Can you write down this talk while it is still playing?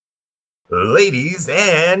Ladies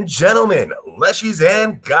and gentlemen, leshies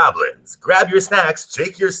and goblins, grab your snacks,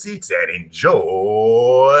 take your seats, and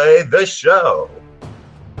enjoy the show.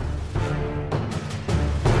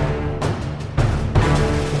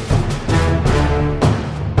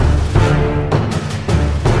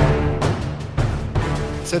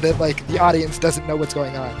 So that the audience doesn't know what's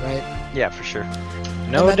going on, right? Yeah, for sure.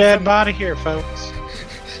 No dead body here, folks.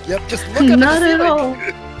 Yep, just look at Not the at ceiling. all.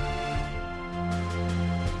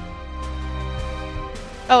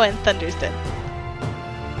 Oh, and Thunder's dead.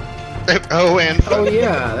 Oh, and Oh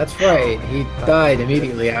yeah, that's right. He died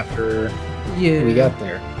immediately after we got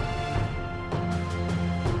there.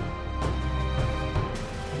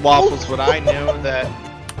 Waffles, would I know that?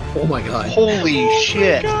 Oh my god. Holy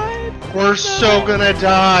shit! We're so gonna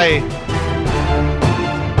die.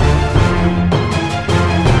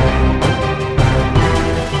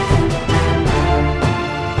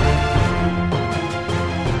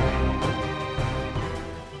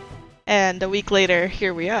 And a week later,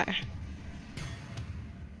 here we are.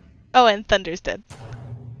 Oh, and Thunder's dead.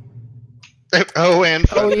 Oh, and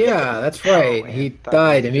Oh yeah, that's right. Oh, He and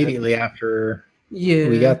died Thunder's immediately after Yeah.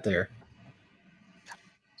 we got there.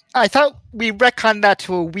 I thought we retconned that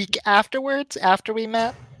to a week afterwards, after we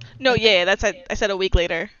met. No, yeah, I said a week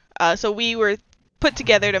later. So we were put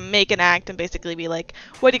together to make an act and basically be like,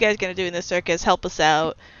 what are you guys going to do in this circus? Help us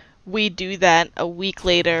out. We do that. A week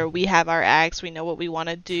later, we have our acts. We know what we want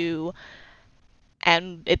to do.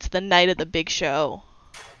 And it's the night of the big show.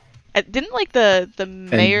 Didn't the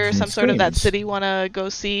mayor or some sort of that screams. city want to go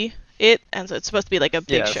see it? And so it's supposed to be like a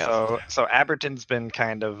big show. So Abberton's been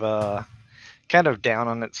kind of down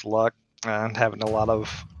on its luck and having a lot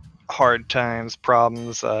of hard times,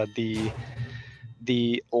 problems. The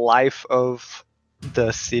life of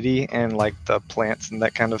the city and the plants and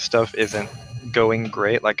that kind of stuff isn't going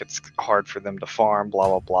great. It's hard for them to farm, blah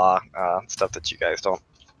blah blah, stuff that you guys don't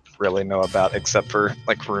really know about except for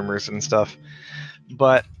rumors and stuff.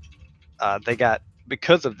 But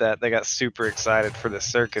because of that, they got super excited for the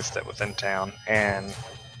circus that was in town, and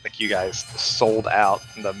you guys sold out.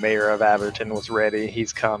 The mayor of Abberton was ready,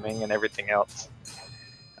 he's coming and everything else.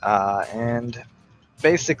 And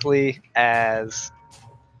basically, as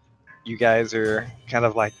you guys are kind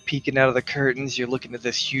of peeking out of the curtains, you're looking at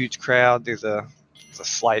this huge crowd. There's a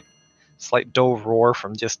slight dull roar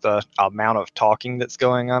from just the amount of talking that's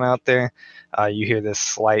going on out there. You hear this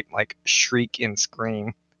slight shriek and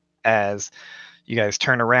scream as you guys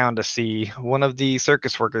turn around to see one of the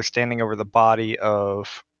circus workers standing over the body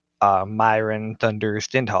of Myron Thunder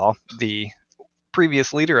Stendhal, the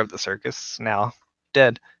previous leader of the circus, now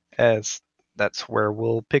dead, as that's where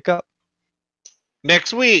we'll pick up.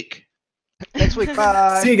 next week. Next week,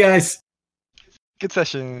 bye! See you guys. Good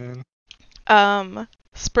session.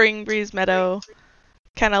 Spring Breeze Meadow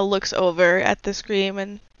kind of looks over at the scream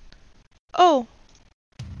and, oh,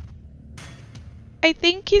 I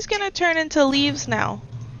think he's gonna turn into leaves now.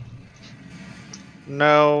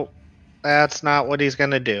 No, that's not what he's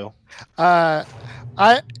gonna do. I'm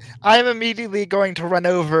immediately going to run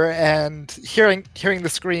over and hearing the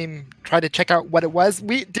scream, try to check out what it was.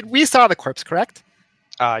 We saw the corpse, correct?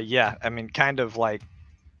 Yeah, I mean, kind of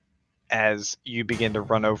as you begin to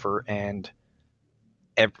run over and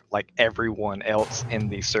everyone else in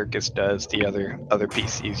the circus does, the other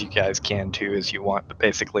PCs you guys can too as you want, but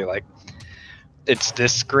basically it's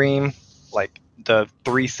this scream, the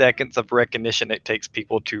 3 seconds of recognition it takes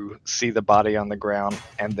people to see the body on the ground,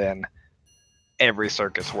 and then every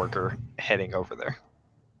circus worker heading over there.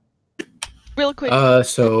 Real quick,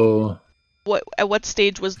 So at what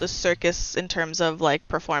stage was the circus in terms of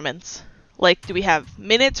performance? Do we have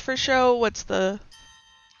minutes for show? What's the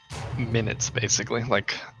Minutes, basically.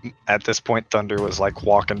 At this point, Thunder was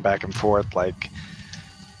walking back and forth.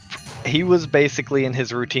 He was basically in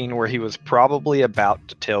his routine where he was probably about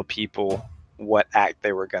to tell people what act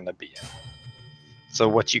they were going to be in. So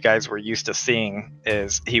what you guys were used to seeing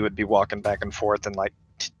is he would be walking back and forth, and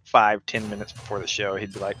 5-10 minutes before the show,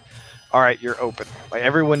 he'd be like, all right, you're open.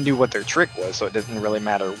 Everyone knew what their trick was, so it didn't really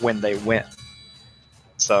matter when they went.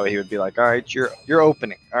 So he would be like, all right, you're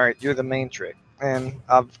opening. All right, you're the main trick. And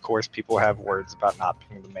of course, people have words about not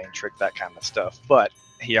being the main trick, that kind of stuff. But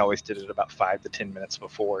he always did it about 5 to 10 minutes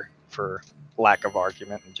before for lack of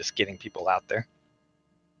argument and just getting people out there.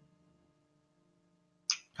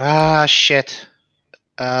 Ah, shit.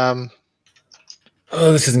 oh,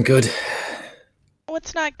 this isn't good.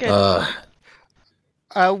 what's not good?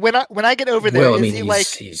 When I get over there, Well, I is mean,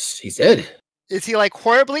 he he's dead. is he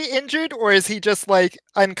horribly injured, or is he just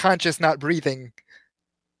unconscious, not breathing?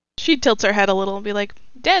 She tilts her head a little and be like,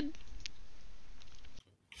 dead.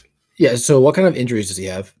 Yeah. So, what kind of injuries does he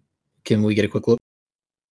have? Can we get a quick look?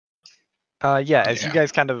 Yeah, as you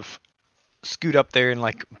guys kind of scoot up there and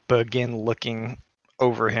like begin looking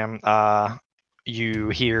over him, you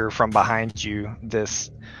hear from behind you this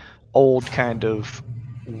old kind of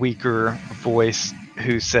weaker voice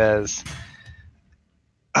who says,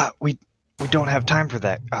 we don't have time for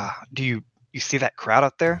that. Do you see that crowd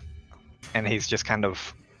out there? And he's just kind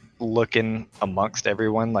of looking amongst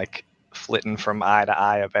everyone, like flitting from eye to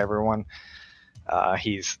eye of everyone.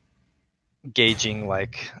 He's gauging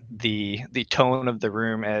like the tone of the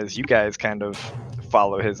room as you guys kind of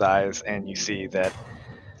follow his eyes, and you see that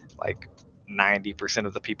like 90%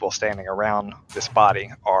 of the people standing around this body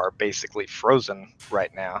are basically frozen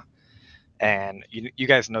right now. And you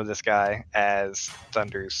guys know this guy as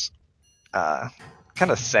Thunder's kind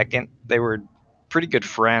of second. They were pretty good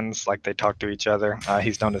friends, like they talk to each other.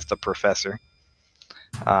 He's known as the Professor,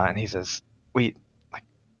 and he says, "We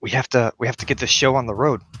have to get this show on the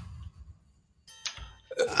road."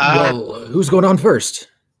 Well, who's going on first?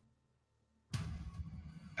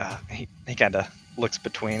 He kind of looks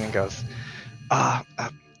between and goes, I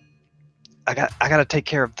gotta take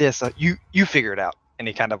care of this. You figure it out. And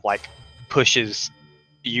he kind of like pushes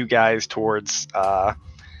you guys towards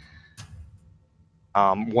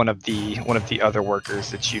one of the other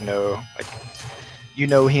workers that you know. Like, you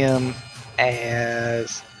know him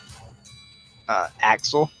as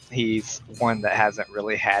Axel. He's one that hasn't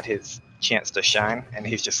really had his chance to shine, and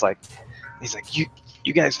he's like,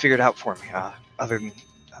 you guys figured it out for me. Other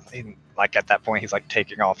than like at that point, he's like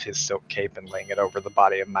taking off his silk cape and laying it over the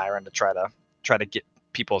body of Myron to try to get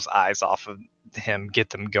people's eyes off of him,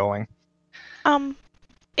 get them going.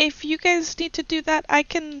 If you guys need to do that, I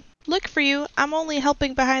can look for you. I'm only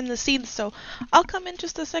helping behind the scenes, so I'll come in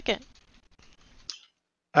just a second.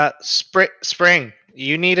 Spring,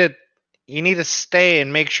 you need to stay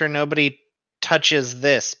and make sure nobody touches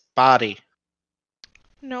this body.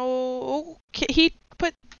 No, he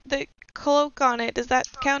put the cloak on it. Does that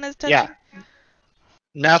count as touching? Yeah.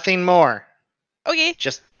 Nothing more. Okay.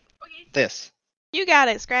 Just this. You got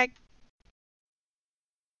it, Scrag.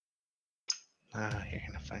 You're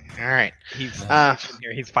gonna find. All right.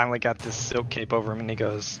 He's finally got this silk cape over him, and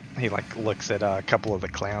he like looks at a couple of the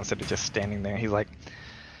clowns that are just standing there. He's like,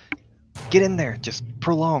 "Get in there, just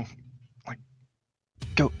prolong. Like,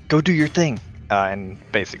 go do your thing." And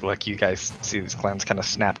basically, like, you guys see these clowns kind of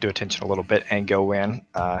snap to attention a little bit and go in.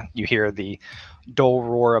 You hear the dull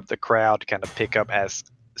roar of the crowd kind of pick up as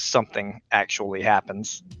something actually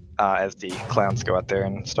happens. As the clowns go out there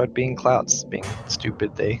and start being clowns, being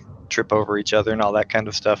stupid. They trip over each other and all that kind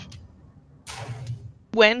of stuff.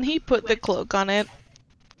 When he put the cloak on it,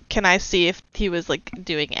 can I see if he was like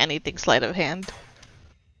doing anything sleight of hand?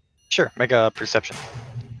 Sure, make a perception.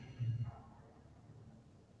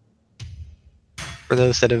 For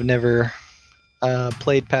those that have never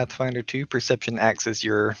played Pathfinder 2, perception acts as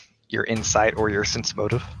your insight or your sense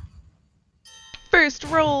motive. First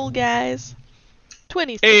roll, guys.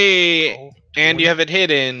 26. Hey, and you have it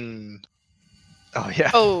hidden. Oh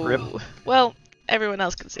yeah. Oh, Rip. well, everyone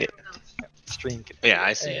else can see it. Stream. Yeah,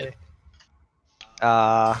 I see it.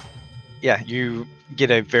 Yeah, you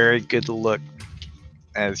get a very good look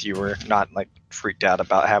as you were not like freaked out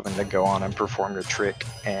about having to go on and perform your trick,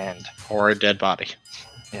 and Or a dead body.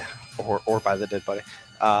 yeah, or by the dead body,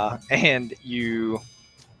 and you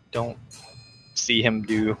don't see him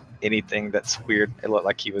do anything that's weird. It looked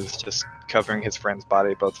like he was just covering his friend's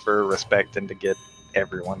body, both for respect and to get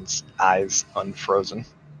everyone's eyes unfrozen.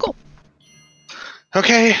 Cool.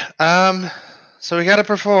 Okay, so we gotta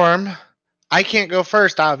perform. I can't go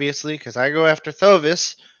first, obviously, because I go after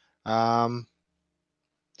Thovis.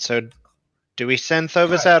 So do we send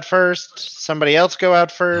Thovis out first? Somebody else go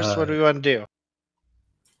out first? What do we want to do?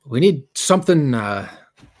 We need something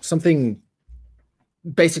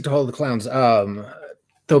basic to hold the clowns.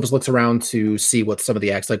 Thovis looks around to see what some of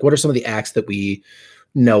the acts like. What are some of the acts that we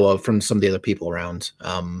know of from some of the other people around?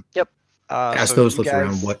 Yep. As So Thovis you looks guys-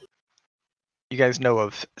 around, what? You guys know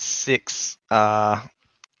of 6,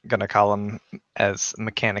 gonna call them as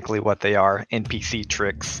mechanically what they are, NPC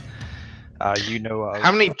tricks. You know of...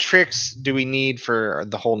 How many tricks do we need for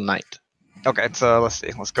the whole night? Okay, so let's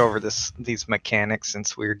see. Let's go over these mechanics,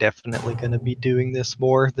 since we're definitely going to be doing this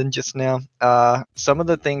more than just now. Some of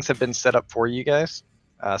the things have been set up for you guys.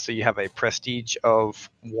 So you have a prestige of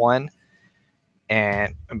 1,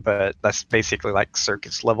 but that's basically like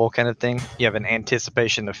circus level kind of thing. You have an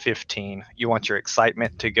anticipation of 15. You want your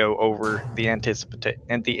excitement to go over the anticipation.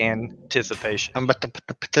 But the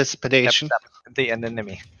participation. Yep, the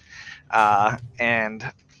enemy.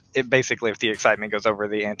 And it basically, if the excitement goes over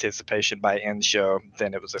the anticipation by end show,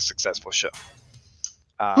 then it was a successful show.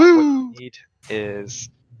 What you need is,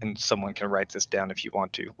 and someone can write this down if you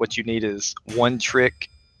want to. What you need is 1 trick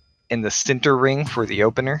in the center ring for the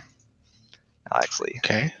opener. I'll actually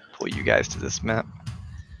pull you guys to this map.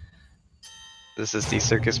 This is the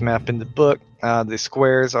circus map in the book. The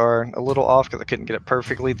squares are a little off because I couldn't get it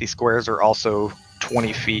perfectly. The squares are also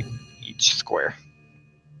 20 feet each square.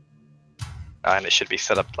 And it should be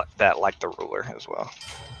set up like that, like the ruler as well.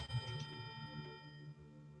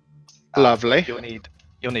 Lovely.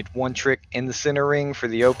 You'll need 1 trick in the center ring for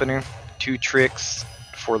the opener, 2 tricks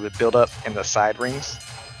for the build-up in the side rings.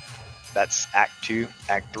 That's Act 2.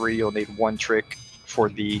 Act 3, you'll need 1 trick for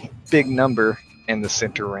the big number in the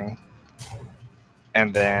center ring.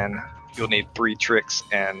 And then you'll need 3 tricks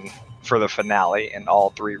for the finale in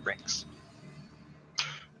all 3 rings.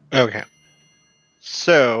 Okay.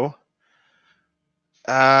 So,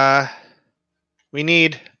 we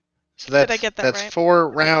need... So that's, Did I get that that's right? 4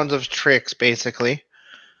 rounds of tricks, basically.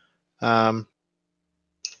 So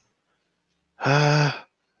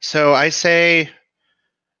I say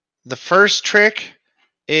the first trick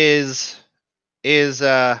is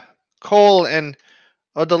Cole and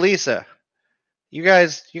Odalisa. You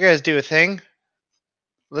guys do a thing.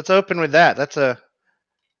 Let's open with that. That'd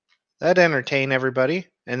entertain everybody.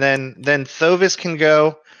 And then Thovis can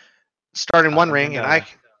go start in 1 ring, and I.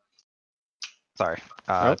 Sorry,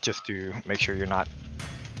 Nope. just to make sure you're not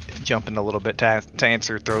jumping a little bit to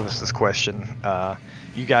answer Throvis's question.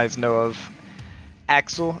 You guys know of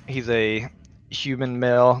Axel. He's a human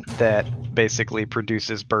male that basically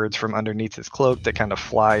produces birds from underneath his cloak that kind of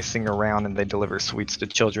fly, sing around, and they deliver sweets to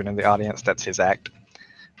children in the audience. That's his act.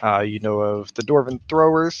 You know of the Dwarven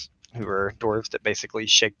Throwers, who are dwarves that basically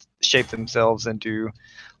shape themselves into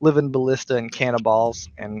living ballista and cannonballs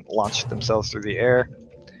and launch themselves through the air.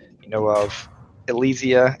 You know of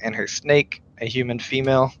Elysia and her snake, a human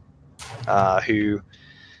female, who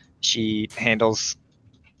she handles.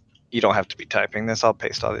 You don't have to be typing this. I'll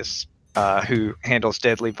paste all this. Who handles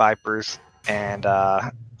deadly vipers and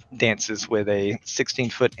dances with a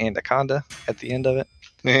 16-foot anaconda at the end of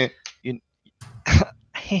it.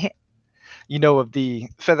 You know of the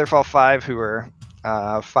Featherfall 5, who are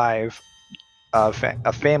a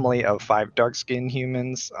family of 5 dark-skinned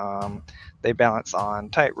humans. They balance on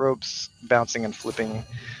tight ropes, bouncing and flipping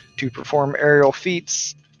to perform aerial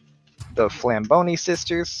feats. The Flamboni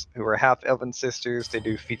sisters, who are half-elven sisters, they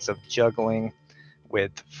do feats of juggling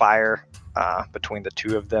with fire between the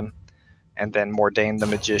 2 of them. And then Mordain the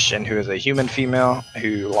magician, who is a human female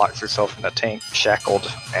who locks herself in a tank,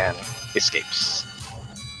 shackled, and escapes.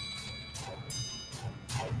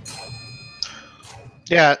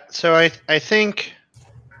 Yeah, so I think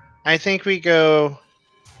we go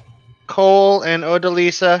Cole and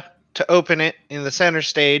Odalisa to open it in the center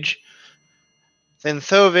stage. Then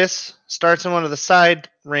Thovis starts in one of the side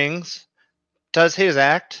rings, does his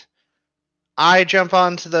act. I jump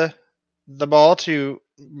onto the ball to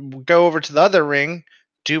go over to the other ring,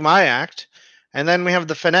 do my act, and then we have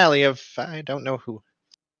the finale of I don't know who.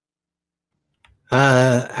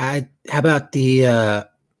 How about the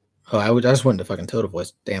I just wanted to fucking total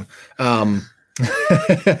voice. Damn.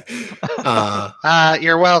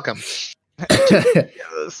 You're welcome.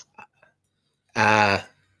 Yes.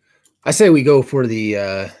 I say we go for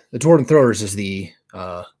the Dwarven Throwers as the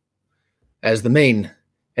main,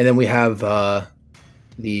 and then we have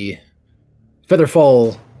the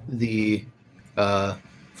Featherfall, the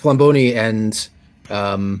Flamboni, and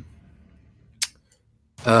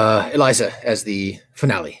Eliza as the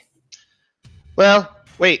finale. Well,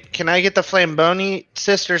 wait, can I get the Flamboni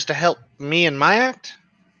sisters to help me in my act?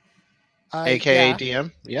 AKA yeah.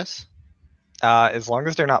 DM, yes? As long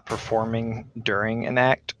as they're not performing during an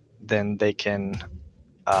act, then they can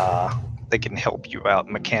help you out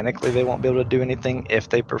mechanically. They won't be able to do anything if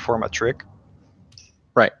they perform a trick.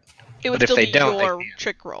 Right. It would But if still they be don't, they your can't.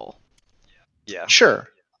 trick roll. Yeah. Sure.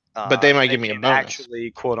 But they might give me a can bonus.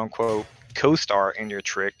 Actually, quote unquote, co-star in your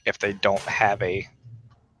trick if they don't have a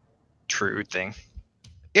true thing.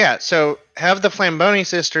 Yeah, so have the Flamboni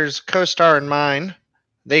sisters co-star in mine.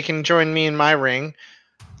 They can join me in my ring.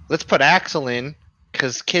 Let's put Axel in,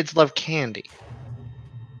 because kids love candy.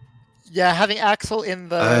 Yeah, having Axel in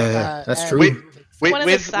the that's and- true. One of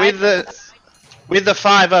the side ones. With the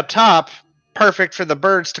 5 up top, perfect for the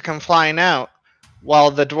birds to come flying out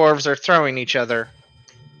while the dwarves are throwing each other.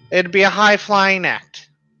 It'd be a high-flying act.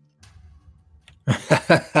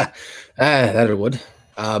 That it would.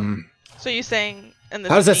 So you saying, and this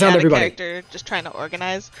How does that is me sound, out of everybody? character, just trying to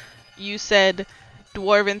organize. You said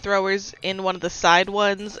Dwarven Throwers in one of the side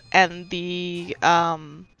ones, and the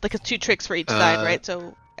like 2 tricks for each side, right?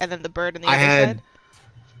 So and then the bird on the I other had side.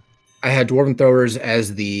 I had Dwarven Throwers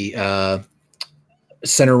as the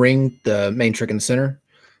center ring, the main trick in the center.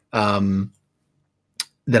 Then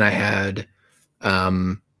I had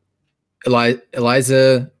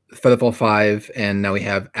Eliza, Featherfall 5, and now we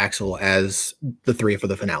have Axel as the 3 for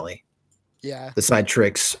the finale. Yeah. The side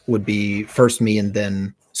tricks would be first me and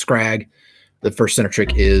then Scrag. The first center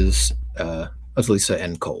trick is Lisa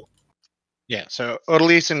and Cole. Yeah, so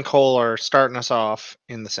Odalise and Cole are starting us off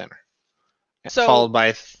in the center. So- followed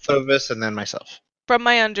by Thovis and then myself. From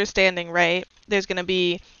my understanding, right, there's going to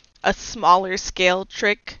be a smaller scale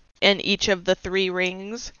trick in each of the 3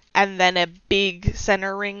 rings, and then a big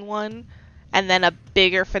center ring one, and then a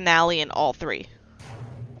bigger finale in all 3.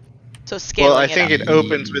 So scaling Well, I it think up. it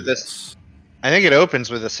opens with this. I think it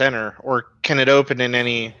opens with the center, or can it open in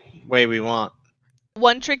any way we want?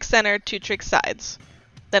 1 trick center, 2 trick sides.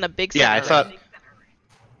 Then a big center Yeah, I thought. ring.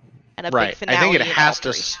 And a Right. big finale I think it in has all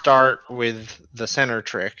to 3. start with the center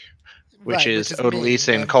trick, which is me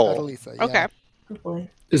Odalisa and Cole. Odalisa, yeah. Okay. Good boy.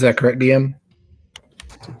 Is that correct, DM?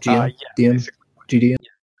 GM? Yeah, DM? GDM?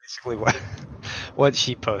 basically what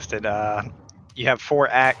she posted. You have 4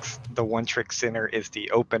 acts. The 1 trick center is the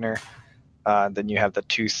opener. Then you have the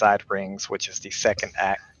 2 side rings, which is the second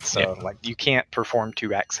act. So like you can't perform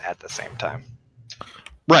 2 acts at the same time.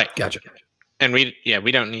 Right. Gotcha. And we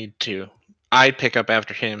don't need to. I pick up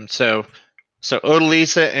after him. So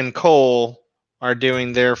Odalisa and Cole are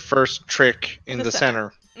doing their first trick in The the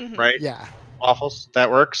center, Mhm. right? Yeah. Waffles.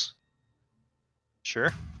 That works.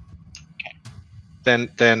 Sure. Then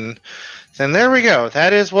there we go.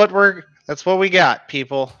 That's what we got,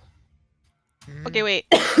 people. Mhm. Okay, wait.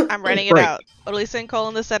 I'm writing it Right. out. Odalisa and Cole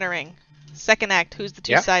in the center ring. Second act, who's the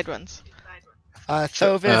 2 Yeah. side ones? Thovis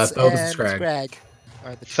Thovis and and Scrag. Scrag.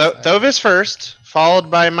 are the 2 sides. Thovis first, followed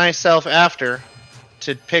by myself after,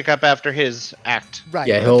 to pick up after his act. Right.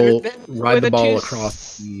 Yeah, but he'll there- ride the the ball two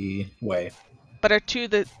across the way. But are 2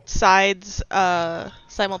 the sides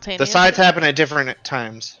simultaneous? The sides happen at different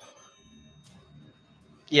times.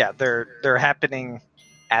 Yeah, they're happening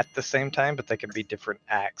at the same time, but they can be different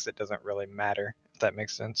acts. It doesn't really matter. If that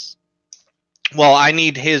makes sense. Well, I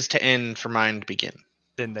need his to end for mine to begin.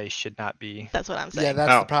 Then they should not be. That's what I'm Yeah, saying.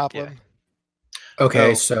 that's Oh, the problem.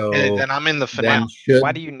 Okay, Oh, so And then I'm in the finale. then should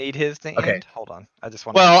Why do you need his to Okay. end? Hold on. I just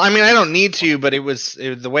want. Well, I mean, I don't need to, but it was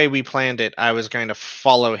the way we planned it. I was going to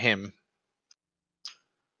follow him.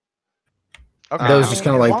 Okay. that was I just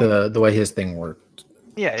mean, kind of as like long- the way his thing worked.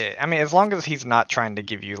 Yeah. I mean, as long as he's not trying to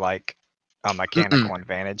give you like a mechanical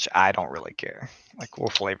advantage, I don't really care. Like we'll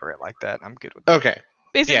flavor it like that. I'm good with that. Okay.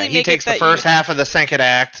 Basically, Yeah, he make takes it the that first you, half of the second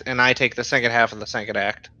act, and I take the second half of the second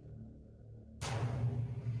act.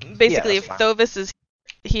 basically, that's if fine. Thovis is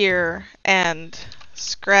here and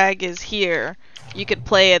Scrag is here, you could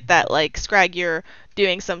play it that like Scrag, you're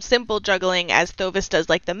doing some simple juggling as Thovis does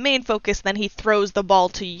like the main focus, then he throws the ball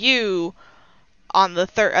to you on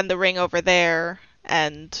the ring over there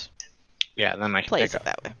and Yeah, then I can plays pick it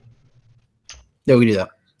up. that way. Yeah, we can do that.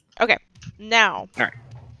 Okay, now Alright.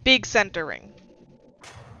 big center ring.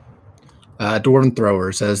 Dwarven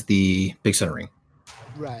Throwers as the big center ring.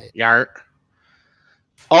 Right. Yart.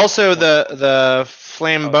 Also, the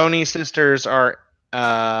Flamboni sisters are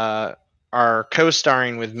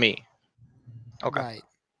co-starring with me Okay.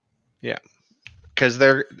 Right. because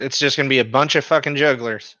it's just gonna be a bunch of fucking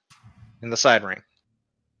jugglers in the side ring.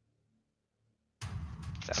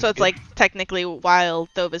 Sounds So it's good. like technically while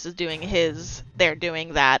Thovis is doing his, they're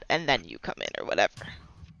doing that, and then you come in or whatever.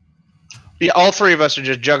 Yeah, all 3 of us are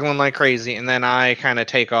just juggling like crazy, and then I kind of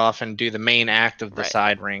take off and do the main act of the Right.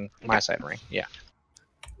 side ring, my side ring. Yeah.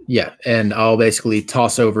 Yeah, and I'll basically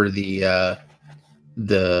toss over the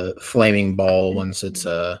flaming ball once it's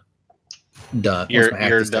done. Once You're my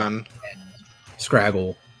act is done.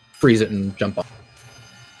 Scraggle, freeze it and jump off.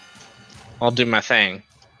 I'll do my thing.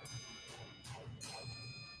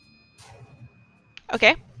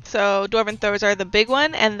 Okay, so Dwarven Throwers are the big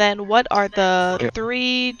one, and then what are the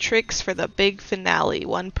 3 tricks for the big finale?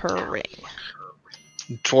 1 per ring.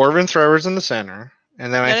 Dwarven throwers in the center,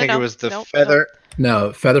 and then I think No. it was the Nope, feather. No,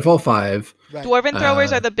 Featherfall 5. Right. Dwarven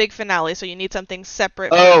Throwers Uh, are the big finale, so you need something separate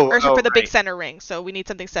for the big right. center ring. So we need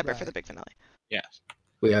something separate for Right. the big finale. Yes.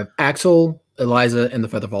 We have Axel, Eliza, and the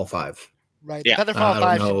Featherfall 5. Right. Yeah, Featherfall I don't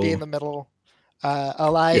 5 should be know. in the middle.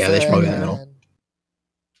 Eliza. Yeah, they should probably be in the and- middle.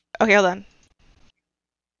 Okay, hold on.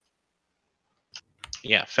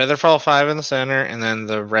 Yeah, Featherfall 5 in the center, and then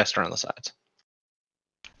the rest are on the sides.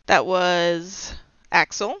 That was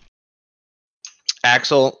Axel.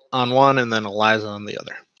 Axel on one, and then Eliza on the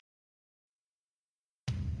other.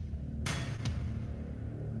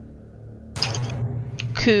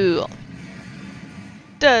 Cool.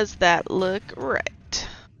 Does that look right?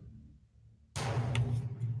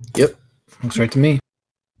 Yep. Looks right to me.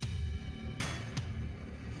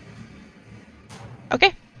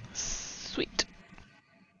 Okay. Sweet.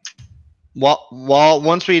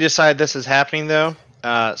 Once we decide this is happening, though,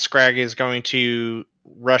 Scrag is going to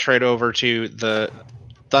rush right over to the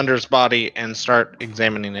Thunder's body and start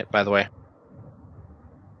examining it. By the way,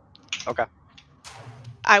 Okay.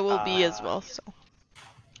 I will be as well.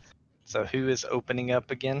 So who is opening up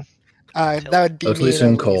again? That would be me Odalisa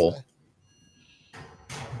and Cole. Odalisa.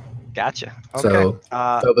 Gotcha. Okay. So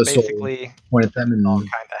Phobos will Basically, point at them it all and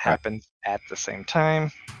kind of happens at the same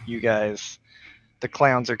time. You guys, the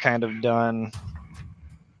clowns are kind of done.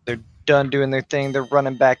 They're done doing their thing. They're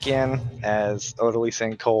running back in. As Odalisa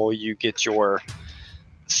and Cole, you get your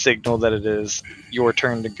signal that it is your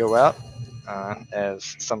turn to go out.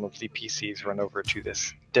 As some of the PCs run over to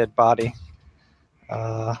this dead body.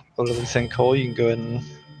 Odalisa and Cole, you can go ahead and.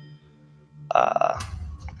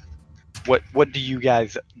 What do you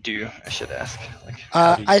guys do? I should ask. Like,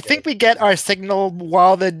 how do you I think we get our signal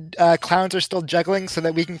while the clowns are still juggling, so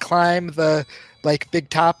that we can climb the big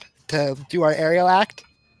top to do our aerial act.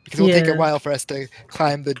 Because it will take a while for us to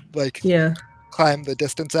climb the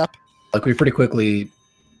distance up. like we pretty quickly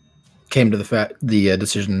came to the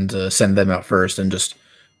decision to send them out first and just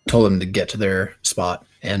told them to get to their spot.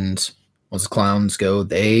 And once the clowns go,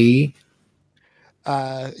 they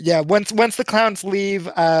once the clowns leave,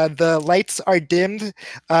 the lights are dimmed,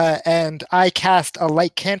 and I cast a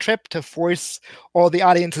light cantrip to force all the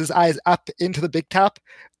audience's eyes up into the big top.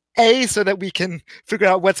 A, so that we can figure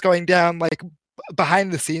out what's going down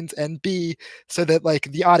behind the scenes, and B, so that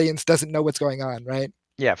the audience doesn't know what's going on, right?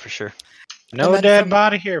 Yeah, for sure. no dead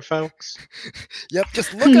body here, folks. Yep,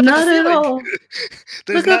 just look up Not at the at ceiling. all.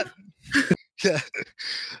 There's Look not.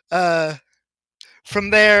 Yeah. From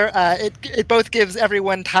there, it both gives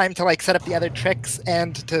everyone time to set up the other tricks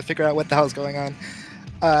and to figure out what the hell's going on.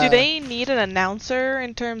 Do they need an announcer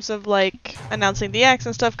in terms of announcing the acts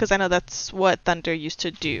and stuff? Because I know that's what Thunder used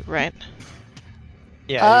to do, right?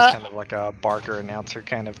 Yeah, it's kind of like a Barker announcer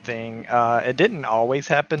kind of thing. It didn't always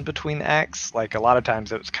happen between acts. Like a lot of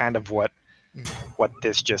times, it was kind of what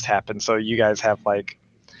this just happened. So you guys have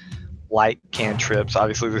light cantrips.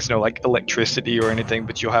 Obviously, there's no electricity or anything,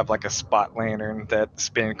 but you'll have a spot lantern that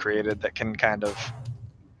Spin created that can kind of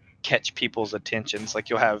catch people's attentions.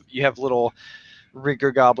 You have little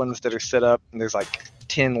rigger goblins that are set up, and there's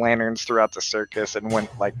 10 lanterns throughout the circus, and when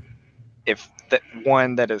if that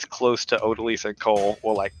one that is close to Odalisa and Cole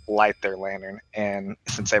will light their lantern, and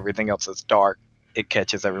since everything else is dark, it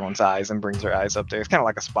catches everyone's eyes and brings their eyes up there. It's kind of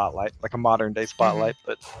like a spotlight, like a modern day spotlight,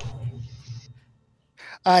 but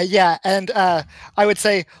I would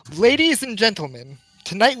say, ladies and gentlemen,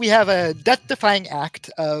 tonight we have a death-defying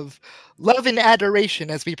act of love and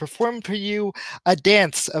adoration as we perform for you a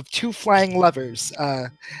dance of two flying lovers.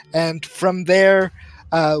 And from there,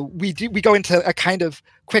 we go into a kind of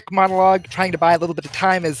quick monologue, trying to buy a little bit of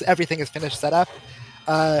time as everything is finished set up.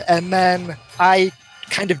 And then I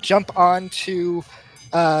kind of jump onto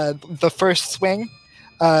the first swing,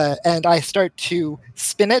 and I start to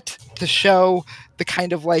spin it to show the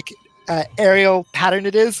kind of aerial pattern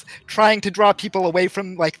it is, trying to draw people away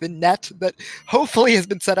from the net that hopefully has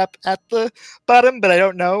been set up at the bottom, but I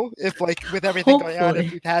don't know if with everything going on,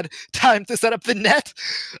 if we've had time to set up the net.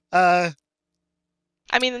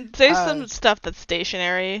 I mean, there's some stuff that's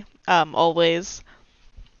stationary, always.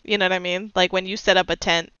 You know what I mean? When you set up a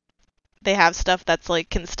tent, they have stuff that's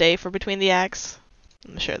can stay for between the acts.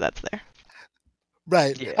 I'm sure that's there.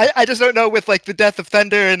 Right. Yeah. I just don't know with the death of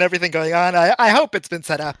Thunder and everything going on. I hope it's been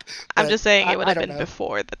set up. I'm just saying it would have I been don't know.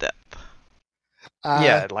 before the death.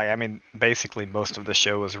 yeah, I mean, basically most of the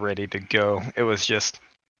show was ready to go. It was just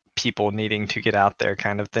people needing to get out there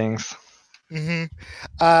kind of things. Mm-hmm.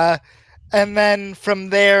 And then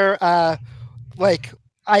from there,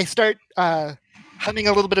 I start humming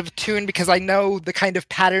a little bit of a tune because I know the kind of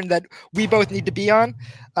pattern that we both need to be on.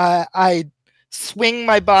 I swing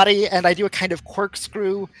my body and I do a kind of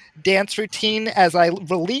corkscrew dance routine as I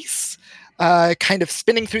release, kind of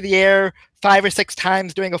spinning through the air 5 or 6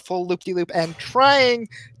 times, doing a full loop-de-loop and trying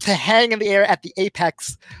to hang in the air at the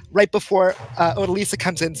apex right before Odalisa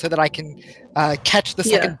comes in so that I can catch the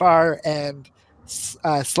second bar and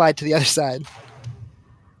slide to the other side.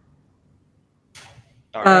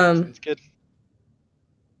 All right, sounds good.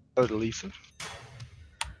 Odalisa.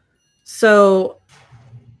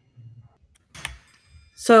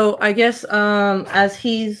 So I guess as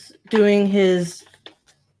he's doing his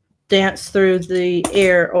dance through the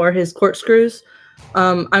air or his corkscrews,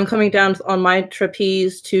 I'm coming down on my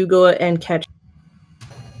trapeze to go and catch.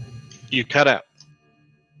 You cut out.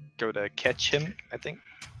 Go to catch him, I think.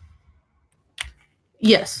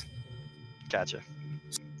 Yes. Gotcha.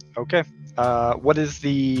 Okay. What is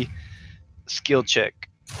the skill check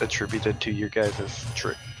attributed to your guys'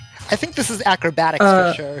 trick? I think this is acrobatics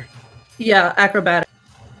for sure. Yeah, acrobatic.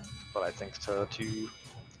 But I think so too.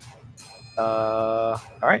 All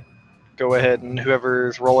right. Go ahead, and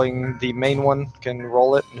whoever's rolling the main one can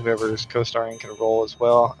roll it, and whoever's co-starring can roll as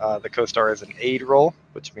well. The co-star is an aid roll,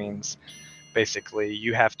 which means basically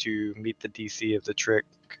you have to meet the DC of the trick,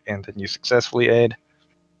 and then you successfully aid.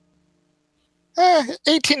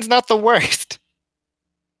 18's not the worst.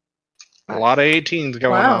 A lot of 18s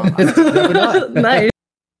going Wow. on. Nice.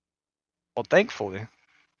 Well, thankfully,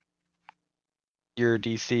 your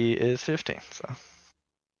DC is 15. So,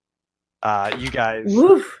 you guys,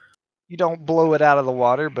 Woof. you don't blow it out of the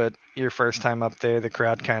water, but your first time up there, the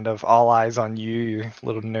crowd kind of all eyes on you. You're a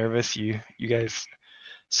little nervous. You guys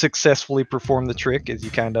successfully perform the trick as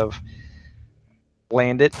you kind of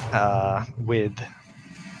land it. With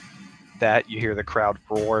that, you hear the crowd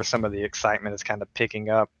roar. Some of the excitement is kind of picking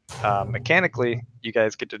up. Mechanically, you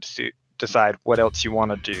guys get to decide what else you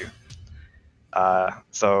want to do.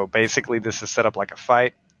 So basically, this is set up like a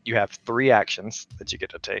fight. You have 3 actions that you get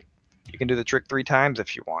to take. You can do the trick 3 times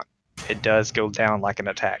if you want. It does go down like an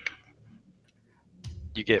attack.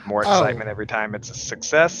 You get more excitement every time it's a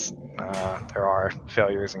success. There are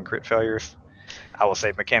failures and crit failures. I will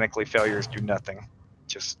say mechanically, failures do nothing.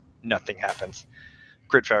 Just nothing happens.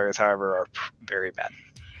 Crit failures, however, are very bad.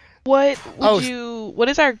 What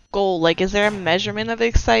is our goal? Like, is there a measurement of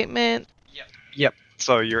excitement? Yep.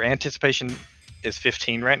 So your anticipation is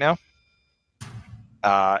 15 right now.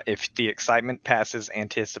 If the excitement passes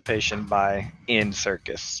anticipation by in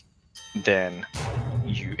circus, then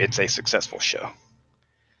it's a successful show.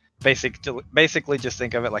 Basically, just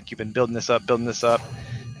think of it like you've been building this up,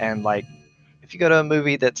 and like if you go to a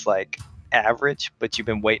movie that's like average, but you've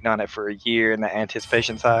been waiting on it for a year and the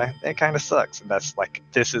anticipation's high, it kind of sucks. And that's like,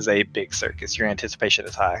 this is a big circus. Your anticipation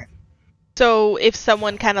is high. So if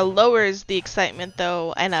someone kind of lowers the excitement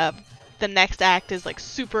though, and the next act is like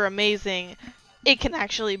super amazing, it can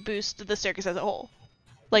actually boost the circus as a whole.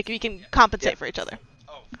 Like we can compensate for each other.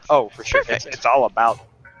 Oh, for sure. Perfect. It's all about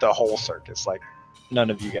the whole circus. Like none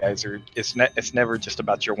of you guys are. It's never just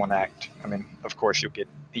about your one act. I mean, of course you'll get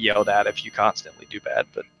yelled at if you constantly do bad,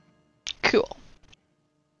 but Cool.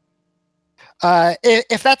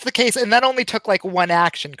 If that's the case, and that only took like 1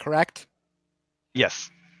 action, correct? yes.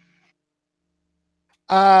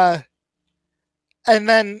 And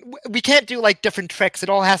then we can't do like different tricks. It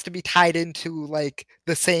all has to be tied into like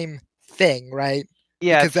the same thing, right?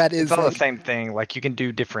 Yeah, Because it's all the same thing. Like you can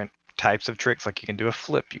do different types of tricks. Like you can do a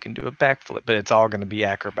flip, you can do a backflip, but it's all going to be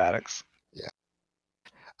acrobatics.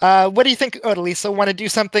 What do you think, Odalisa? Want to do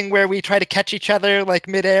something where we try to catch each other like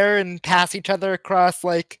midair and pass each other across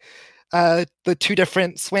like the 2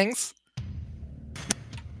 different swings?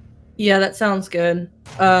 Yeah, that sounds good.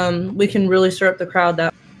 We can really stir up the crowd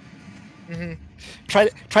that. Mm-hmm. Try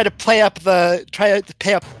to play up the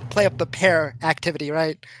play up the pair activity,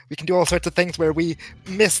 right? We can do all sorts of things where we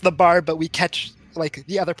miss the bar, but we catch like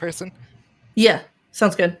the other person. Yeah,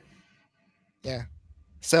 sounds good. Yeah.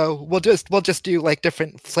 So we'll just do like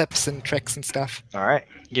different flips and tricks and stuff. All right,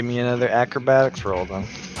 give me another acrobatics roll then.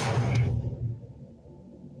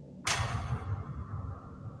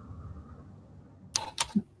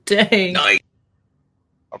 Dang. Nice.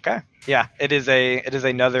 Okay. Yeah, it is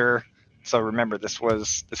another. So remember, this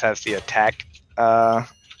has the attack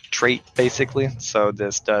trait basically. So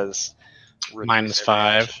this does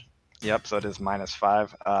 -5. Yep. So it is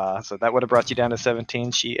 -5. So that would have brought you down to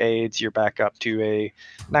 17. She aids. You're back up to a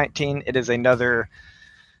 19. It is another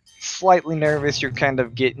slightly nervous. You're kind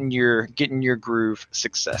of getting your groove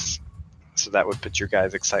success. So that would put your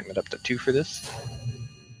guys' excitement up to 2 for this.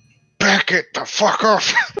 Back it the fuck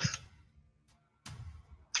off.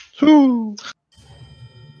 Woo.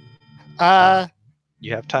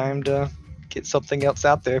 You have time to get something else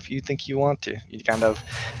out there if you think you want to. You kind of,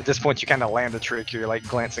 at this point, you kind of land the trick. You're like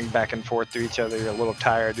glancing back and forth through each other. You're a little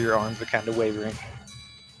tired. Your arms are kind of wavering.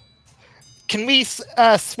 Can we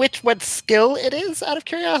switch what skill it is out of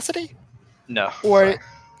curiosity? No. Or sorry.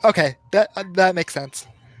 okay, that makes sense.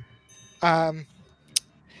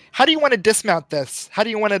 How do you want to dismount this? How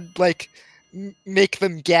do you want to like make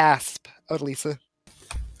them gasp, Odalisa?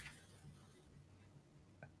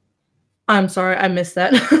 I'm sorry, I missed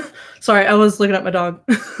that. Sorry, I was looking at my dog.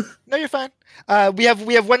 No, you're fine. We have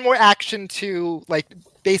 1 more action to like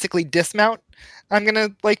basically dismount. I'm gonna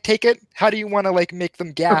like take it. How do you want to like make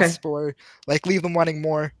them gasp or like leave them wanting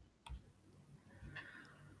more?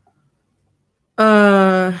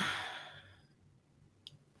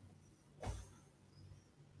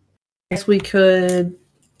 guess we could.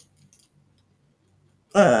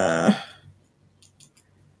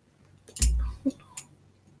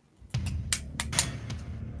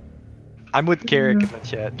 I'm with Carrick in the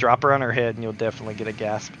chat. Drop her on her head and you'll definitely get a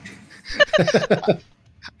gasp.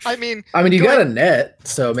 I mean, you got a net,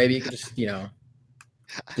 so maybe you could just,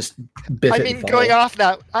 just biff it and fall. going off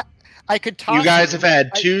that, I could toss You guys have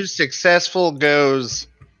had 2 successful goes.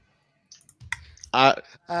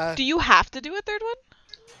 Do you have to do a third one?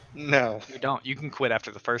 No. You don't. You can quit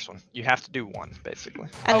after the first one. You have to do one, basically.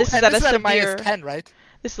 And this is at a -10, severe. right?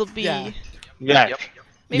 This will be. Yeah. Yeah.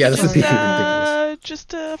 Maybe Yeah, this would be ridiculous.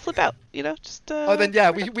 just flip out. Just. Oh, then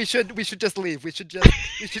yeah, we should just leave. We should just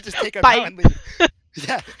take our Bye. bow and leave.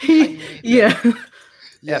 Yeah.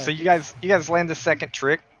 Yeah. So you guys land the second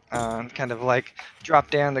trick. Kind of like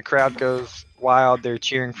drop down. The crowd goes wild. They're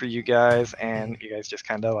cheering for you guys, and you guys just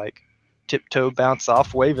kind of like tiptoe bounce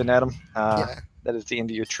off, waving at them. That is the end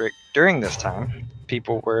of your trick. During this time,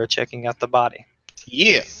 people were checking out the body.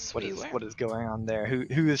 Yes. What is going on there?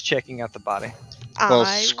 Who is checking out the body? Well,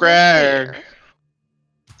 Scrag.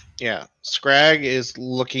 Yeah, Scrag is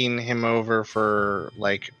looking him over for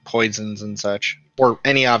like poisons and such, or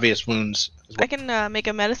any obvious wounds. I can make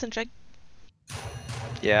a medicine check.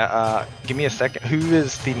 Yeah. Give me a second. Who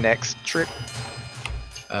is the next trick?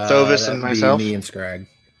 Thovis and myself. Me and Scrag.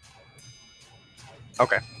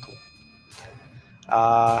 Okay. Cool.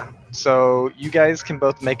 So you guys can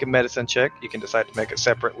both make a medicine check. You can decide to make it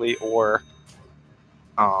separately or,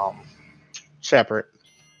 Separate.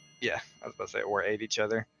 Yeah, I was about to say, or aid each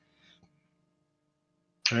other.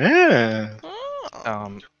 Yeah.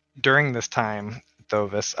 During this time,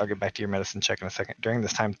 Thovis, I'll get back to your medicine check in a second. During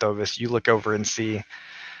this time, Thovis, you look over and see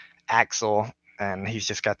Axel, and he's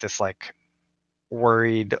just got this like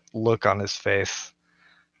worried look on his face,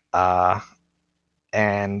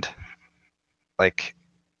 and like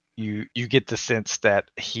you get the sense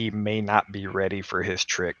that he may not be ready for his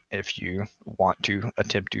trick if you want to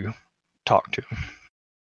attempt to talk to him.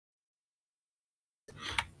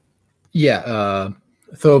 Yeah,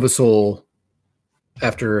 Thovis will,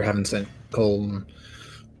 after having sent Cole and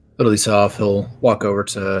Elise off, he'll walk over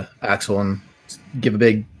to Axel and give a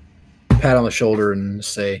big pat on the shoulder and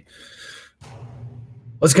say,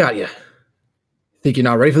 "What's got you? Think you're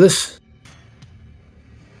not ready for this?"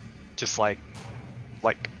 Just like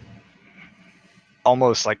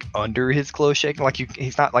almost like under his clothes shaking, like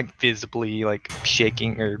he's not like visibly like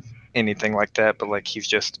shaking or anything like that, but like he's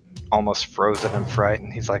just almost frozen in fright,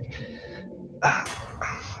 and he's like,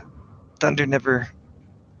 Thunder never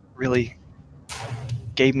really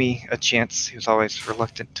gave me a chance. He was always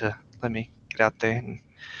reluctant to let me get out there, and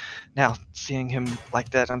now seeing him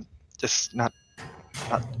like that, I'm just not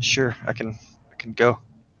sure I can go.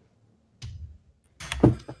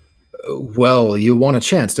 Well, you want a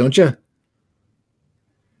chance, don't you?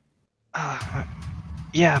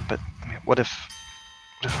 Yeah, but I mean, what if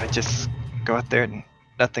I just go out there and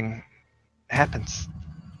nothing happens?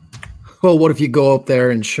 Well, what if you go up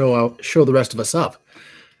there and show the rest of us up?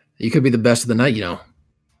 You could be the best of the night,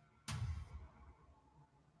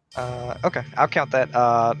 Okay, I'll count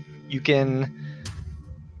that. You can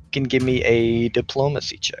give me a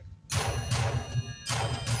diplomacy check.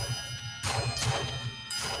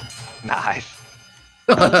 Nice.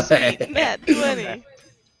 Oh, sweet. Nat 20.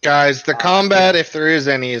 Guys, the combat, if there is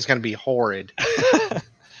any, is going to be horrid.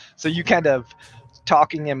 So you kind of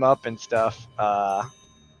talking him up and stuff.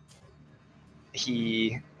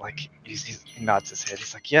 He nods his head.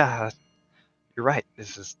 He's like, "Yeah, you're right.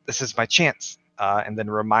 This is my chance." And then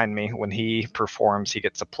remind me, when he performs, he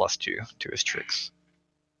gets a +2 to his tricks.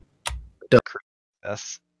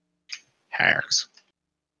 Yes. Hacks.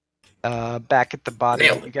 Back at the body,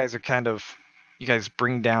 Nailed it. you guys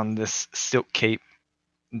bring down this silk cape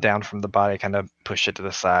down from the body, kind of push it to the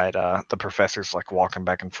side. The professor's like walking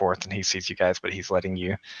back and forth, and he sees you guys, but he's letting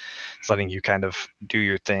you kind of do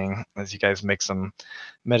your thing. As you guys make some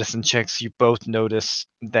medicine checks, you both notice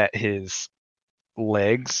that his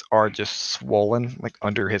legs are just swollen, like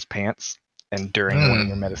under his pants. And during one of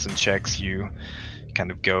your medicine checks, you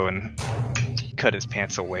kind of go and cut his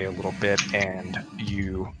pants away a little bit, and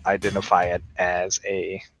you identify it as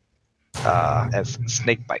as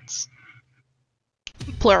snake bites.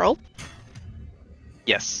 Plural.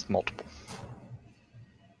 Yes, multiple.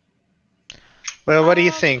 Well, what do you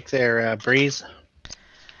think there, Breeze?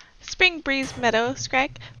 Spring Breeze Meadow,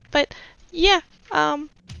 Scrag. But yeah,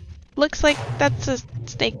 looks like that's a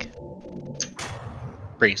snake.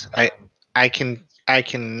 Breeze. I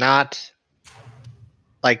cannot,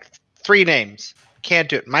 like, 3 names. Can't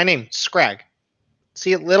do it. My name's Scrag.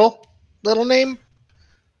 See it, little name?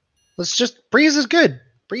 Let's just, Breeze is good.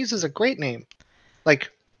 Breeze is a great name. Like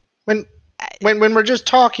when we're just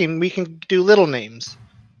talking, we can do little names.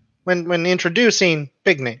 When introducing,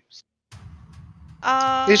 big names.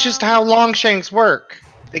 It's just how Longshanks work.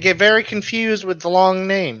 They get very confused with the long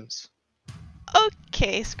names.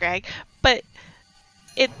 Okay, Scrag, but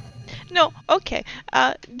okay.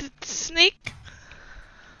 Snake.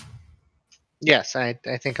 Yes, I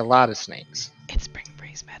think a lot of snakes. It's Spring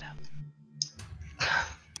Breeze Meadow.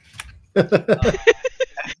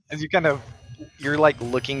 As you're like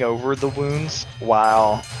looking over the wounds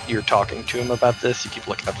while you're talking to him about this. You keep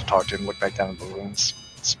looking up to talk to him, look back down at the wounds.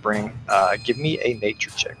 Spring, give me a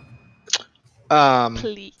nature check.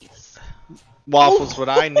 Please. Waffles, would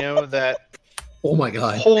I know that? Oh my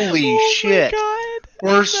god. Holy shit. My God.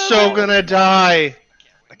 We're so gonna die.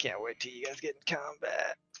 I can't wait till you guys get in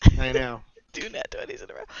combat. I know. Do not 20s in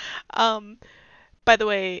a row. By the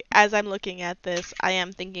way, as I'm looking at this, I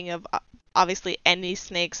am thinking of obviously any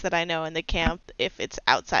snakes that I know in the camp. If it's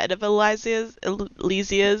outside of Elysia's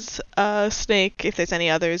snake, if there's any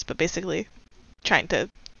others, but basically trying to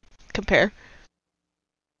compare.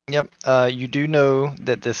 Yep. You do know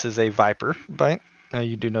that this is a viper bite.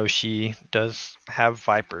 You do know she does have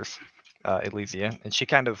vipers, Elysia, and she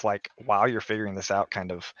kind of like while you're figuring this out,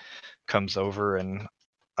 kind of comes over and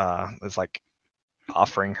is like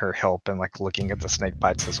offering her help and like looking at the snake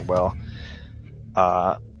bites as well.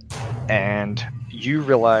 And you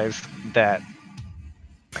realize that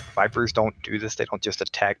like, vipers don't do this. They don't just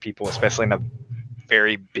attack people, especially in a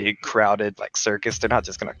very big crowded like circus. They're not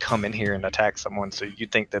just going to come in here and attack someone. So you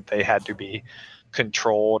think that they had to be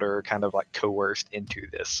controlled or kind of like coerced into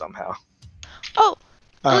this somehow. Oh,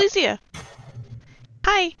 Elysia.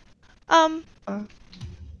 Hi.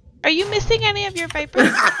 Are you missing any of your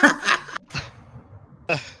vipers?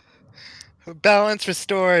 Balance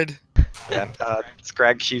restored. Yeah,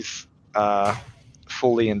 Scrag, she's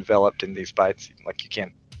fully enveloped in these bites. Like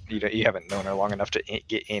you haven't known her long enough to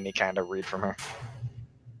get any kind of read from her.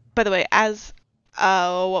 By the way, as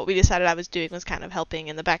what we decided I was doing was kind of helping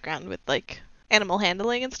in the background with like animal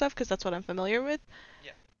handling and stuff, because that's what I'm familiar with.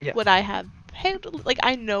 Yeah. Would I have handled, like,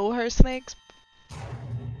 I know her snakes?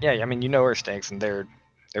 Yeah, I mean, you know her snakes, and they're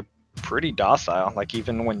pretty docile. Like,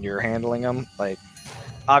 even when you're handling them, like,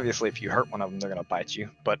 obviously, if you hurt one of them, they're gonna bite you.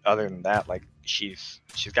 But other than that, like, she's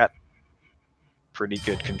got pretty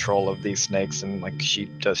good control of these snakes, and like, she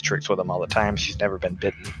does tricks with them all the time. She's never been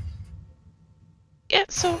bitten. Yeah.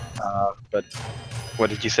 So. But what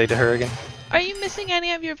did you say to her again? Are you missing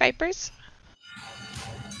any of your vipers?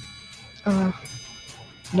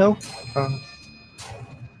 No.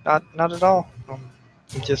 Not at all.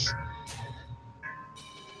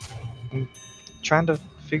 I'm trying to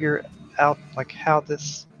figure out like how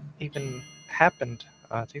this even happened.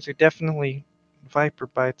 These are definitely viper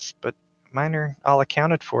bites, but mine are all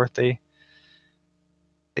accounted for. They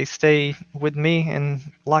stay with me and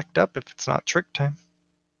locked up if it's not trick time.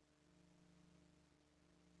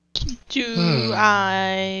 Do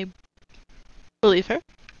I believe her?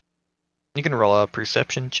 You can roll a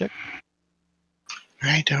perception check.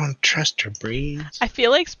 I don't trust her, Breeze. I feel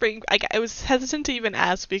like I was hesitant to even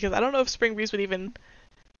ask because I don't know if Spring Breeze would even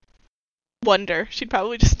wonder. She'd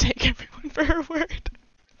probably just take everyone for her word.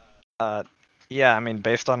 Yeah, I mean,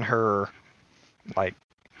 based on her, like,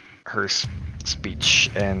 her speech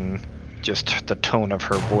and just the tone of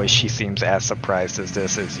her voice, she seems as surprised as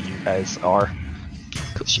this as you guys are.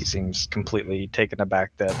 She seems completely taken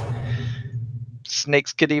aback that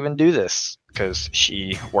snakes could even do this, because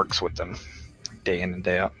she works with them day in and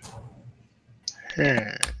day out.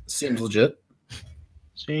 Seems legit.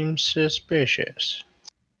 Seems suspicious.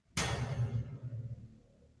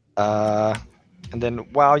 And then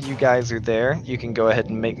while you guys are there, you can go ahead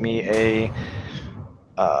and make me a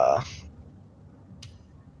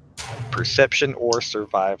perception or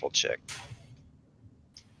survival check.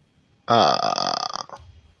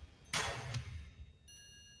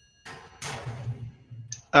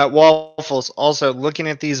 Waffles, also looking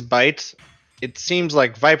at these bites, it seems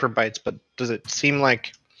like viper bites, but does it seem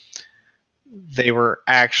like they were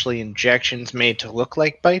actually injections made to look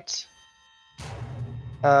like bites?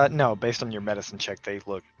 No, based on your medicine check, they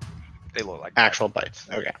look like Actual bites.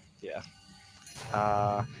 Okay. Yeah.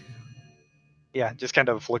 Yeah, just kind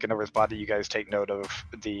of looking over his body, you guys take note of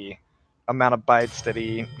the amount of bites that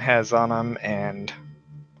he has on him, and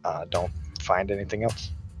don't find anything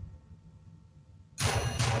else.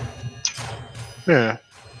 Yeah.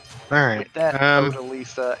 All right. With that,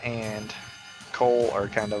 Odalisa and Cole are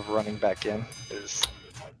kind of running back in as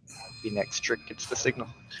the next trick gets the signal.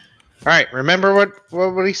 All right. Remember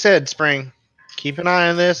what he said, Spring. Keep an eye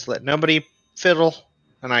on this. Let nobody fiddle.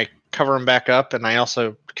 And I cover him back up, and I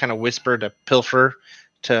also kind of whisper to Pilfer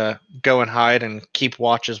to go and hide and keep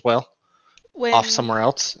watch as well, When off somewhere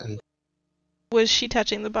else. And was she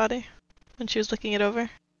touching the body when she was looking it over?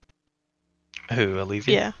 Who,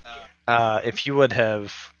 Elysia? Yeah. If you would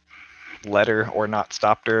have let her or not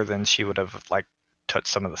stopped her, then she would have like touched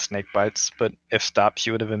some of the snake bites. But if stopped, she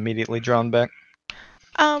would have immediately drawn back.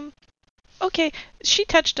 Okay. She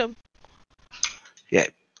touched him.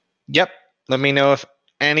 yep, let me know if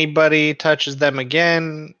anybody touches them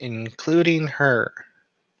again, including her.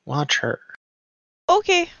 Watch her.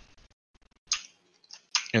 Okay.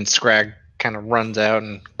 And Scrag kind of runs out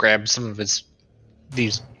and grabs some of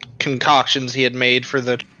these concoctions he had made for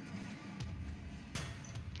the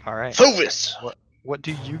All right. Thovis. What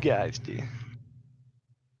do you guys do?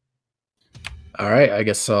 All right, I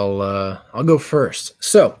guess I'll go first.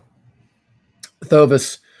 So,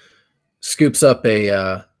 Thovis scoops up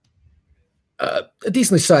a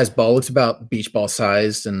decently sized ball. Looks about beach ball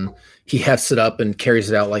sized, and he hefts it up and carries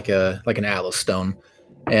it out like an atlas stone.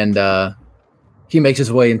 And he makes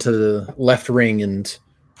his way into the left ring and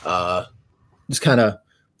just kind of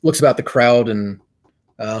looks about the crowd and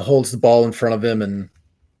holds the ball in front of him and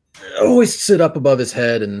hoists it up above his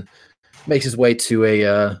head and makes his way to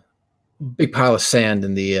a big pile of sand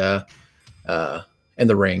in the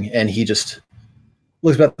ring. And he just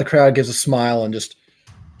looks about the crowd, gives a smile, and just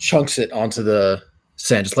chunks it onto the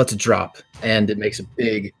sand, just lets it drop, and it makes a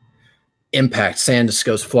big impact. Sand just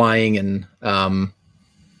goes flying, and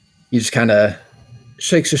he just kind of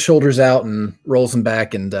shakes his shoulders out and rolls them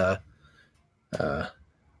back, and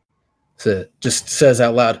so just says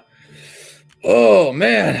out loud, "Oh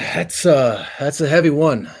man, that's a heavy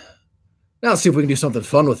one. Now let's see if we can do something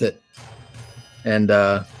fun with it." And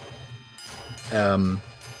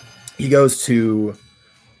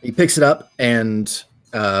he picks it up and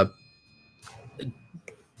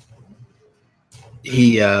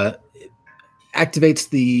he activates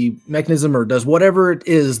the mechanism or does whatever it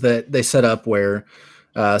is that they set up where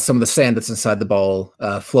some of the sand that's inside the ball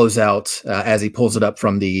flows out as he pulls it up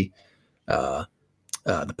from the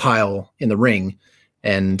pile in the ring,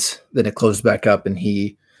 and then it closes back up, and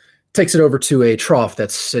he takes it over to a trough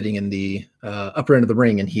that's sitting in the upper end of the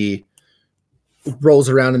ring, and he rolls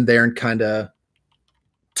around in there and kind of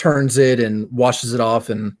turns it and washes it off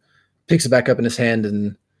and picks it back up in his hand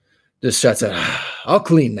and just shouts out, "I'll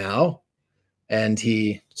clean now." And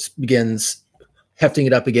he begins hefting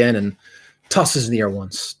it up again and tosses it in the air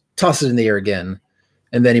once, tosses it in the air again.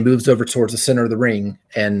 And then he moves over towards the center of the ring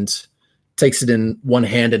and takes it in one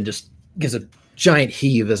hand and just gives a giant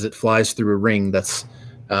heave as it flies through a ring that's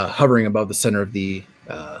hovering above the center of the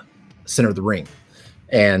ring.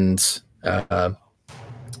 And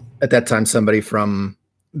at that time, somebody from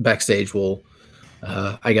backstage will,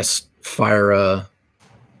 I guess, fire a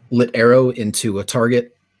lit arrow into a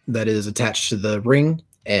target that is attached to the ring,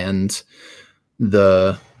 and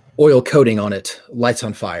the oil coating on it lights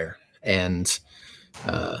on fire. And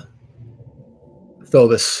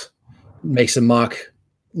Thovis makes a mock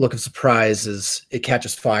look of surprise as it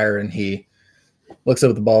catches fire, and he looks up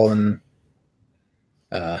at the ball and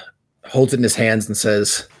holds it in his hands and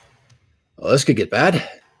says, "Well, this could get bad."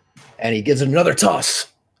 And he gives it another toss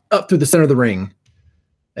up through the center of the ring.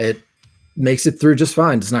 It makes it through just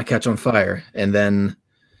fine, does not catch on fire. And then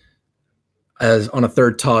as on a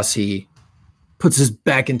third toss, he puts his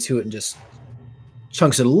back into it and just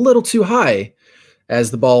chunks it a little too high.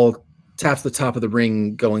 As the ball taps the top of the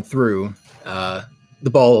ring going through, the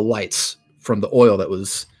ball lights from the oil that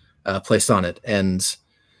was placed on it. And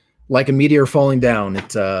like a meteor falling down,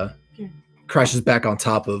 it crashes back on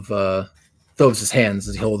top of Thovis' hands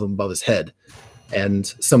as he holds them above his head. And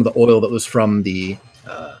some of the oil that was from the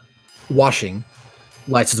washing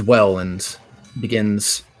lights as well and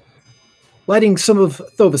begins lighting some of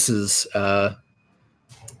Thovis's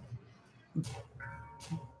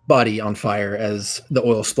body on fire as the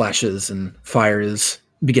oil splashes and fire is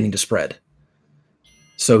beginning to spread.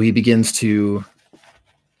 So he begins to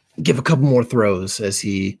give a couple more throws as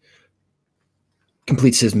he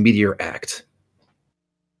completes his meteor act.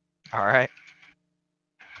 All right.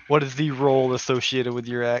 What is the role associated with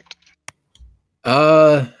your act?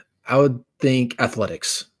 I would think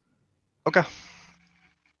athletics. Okay.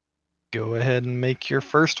 Go ahead and make your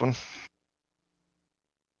first one.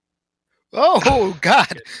 Oh,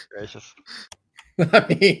 God. Gracious. I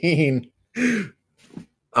mean,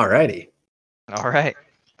 alrighty. All right.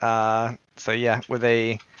 So yeah, with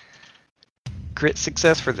a crit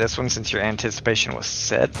success for this one, since your anticipation was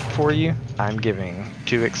set for you, I'm giving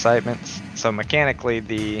 2 excitements. So mechanically,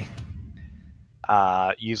 the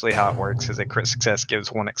usually how it works is a crit success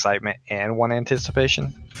gives 1 excitement and 1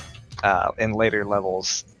 anticipation. in later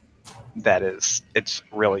levels, it's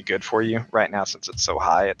really good for you. Right now, since it's so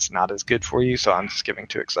high, it's not as good for you. So I'm just giving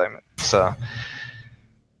 2 excitement. So,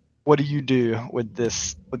 what do you do with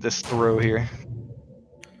this throw here?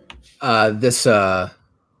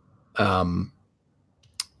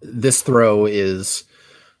 This throw is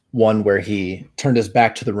one where he turned his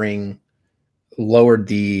back to the ring, lowered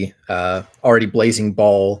the already blazing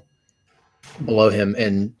ball below him,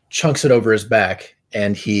 and chunks it over his back.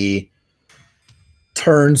 And he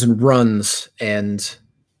turns and runs and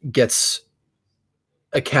gets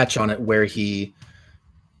a catch on it where he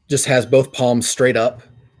just has both palms straight up,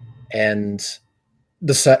 and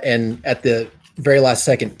at the very last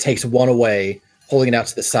second takes one away, holding it out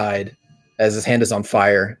to the side as his hand is on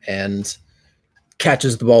fire, and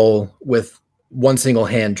catches the ball with one single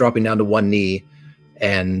hand, dropping down to one knee,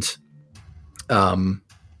 and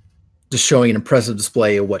just showing an impressive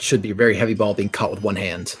display of what should be a very heavy ball being caught with one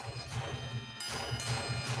hand.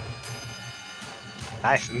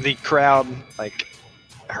 Nice. And the crowd,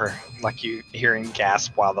 you hearing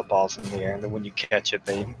gasp while the ball's in the air, and then when you catch it,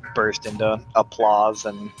 they burst into applause,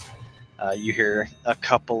 and you hear a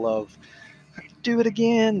couple of "do it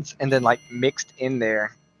again," and then mixed in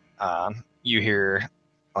there, you hear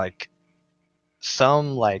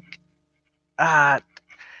some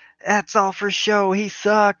that's all for show. He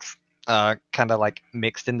sucks. Kind of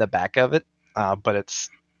mixed in the back of it, but it's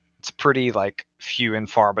pretty few and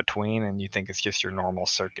far between, and you think it's just your normal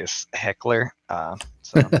circus heckler.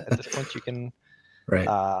 So at this point you can Right.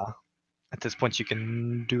 At this point you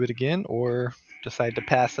can do it again or decide to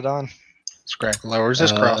pass it on. Scrag lowers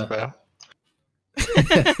his crossbow.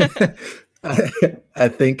 I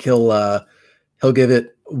think he'll give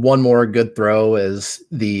it one more good throw as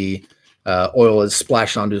the oil is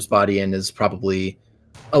splashed onto his body and is probably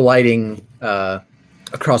alighting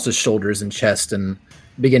across his shoulders and chest and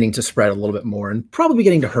beginning to spread a little bit more and probably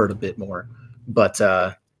beginning to hurt a bit more. But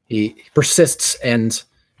he persists and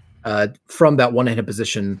from that one-handed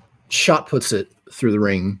position, shot puts it through the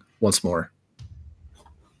ring once more.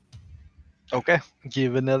 Okay,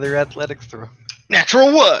 give another athletics throw.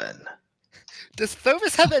 Natural 1. Does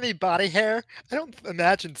Thovis have any body hair? I don't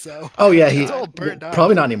imagine so. Oh yeah, It's all burned up.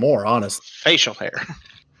 probably not anymore, honest. Facial hair.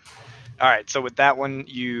 All right, so with that one,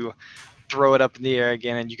 you throw it up in the air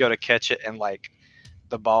again, and you go to catch it, and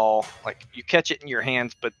the ball, you catch it in your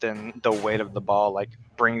hands, but then the weight of the ball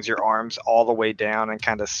brings your arms all the way down and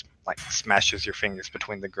kind of smashes your fingers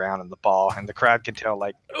between the ground and the ball, and the crowd can tell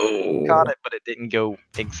you caught it, but it didn't go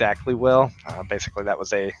exactly well. Basically, that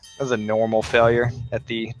was a normal failure at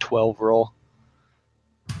the 12 roll.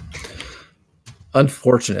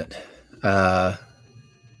 Unfortunate. Well,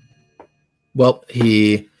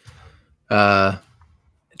 he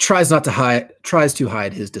tries to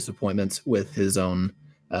hide his disappointments with his own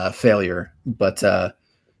failure, but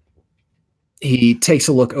he takes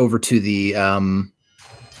a look over to the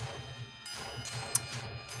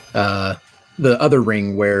other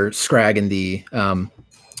ring where Scrag and the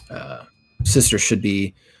sister should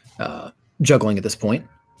be juggling at this point.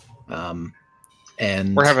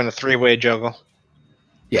 And we're having a 3-way juggle.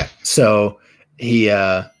 Yeah, so he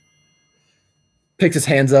picks his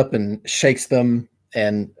hands up and shakes them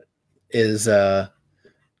and is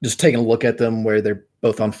just taking a look at them where they're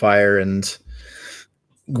both on fire and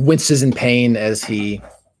winces in pain as he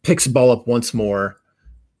picks the ball up once more,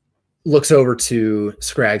 looks over to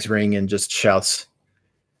Scrag's ring and just shouts,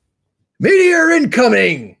 "Meteor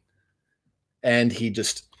incoming!" And he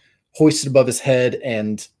just hoists it above his head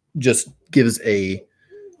and just gives a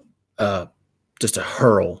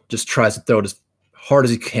hurl, just tries to throw it as hard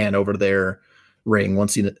as he can over their ring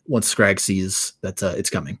once Scrag sees that it's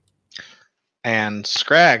coming. And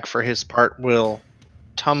Scrag, for his part, will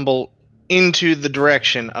tumble into the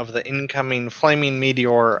direction of the incoming flaming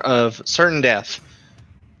meteor of certain death,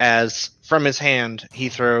 as from his hand he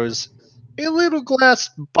throws a little glass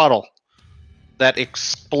bottle that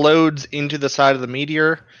explodes into the side of the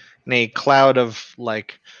meteor in a cloud of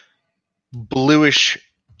bluish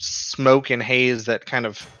smoke and haze that kind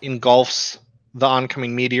of engulfs the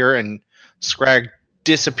oncoming meteor, and Scrag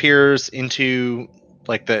disappears into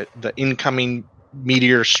the incoming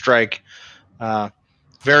meteor strike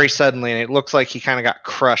very suddenly, and it looks like he kind of got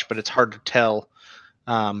crushed, but it's hard to tell,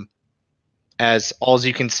 as all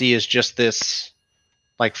you can see is just this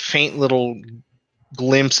faint little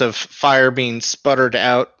glimpse of fire being sputtered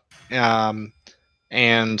out,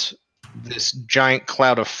 and this giant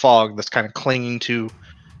cloud of fog that's kind of clinging to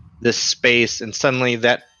this space, and suddenly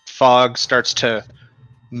that fog starts to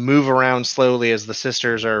move around slowly as the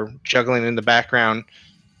sisters are juggling in the background,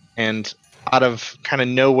 and out of kind of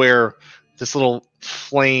nowhere, this little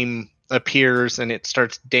flame appears and it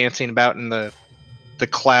starts dancing about in the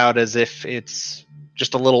cloud as if it's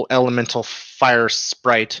just a little elemental fire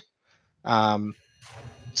sprite.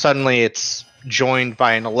 Suddenly it's joined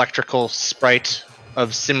by an electrical sprite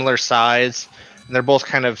of similar size, and they're both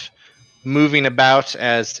kind of moving about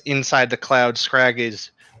as inside the cloud Scrag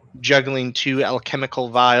is juggling two alchemical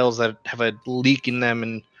vials that have a leak in them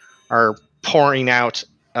and are pouring out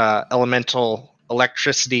elemental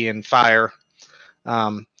electricity and fire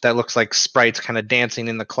that looks like sprites kind of dancing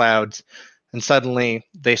in the clouds. And suddenly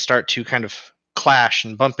they start to kind of clash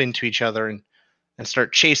and bump into each other and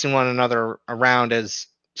start chasing one another around as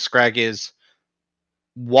Scrag is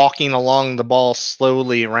walking along the ball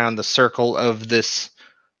slowly around the circle of this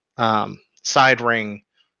side ring,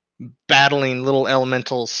 battling little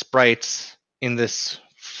elemental sprites in this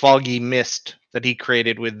foggy mist that he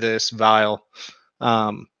created with this vial,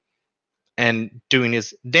 and doing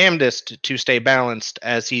his damnedest to stay balanced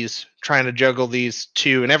as he's trying to juggle these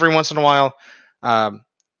two. And every once in a while, an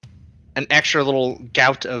extra little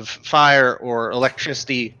gout of fire or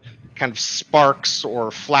electricity kind of sparks or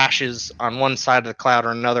flashes on one side of the cloud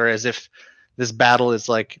or another, as if this battle is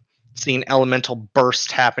like seeing elemental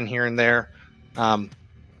bursts happen here and there. And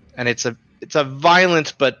it's a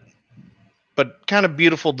violent but kind of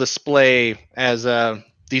beautiful display as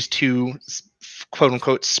these two quote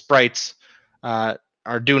unquote sprites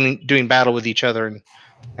are doing battle with each other. And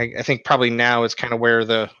I think probably now is kind of where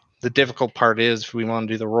the difficult part is if we want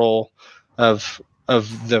to do the role of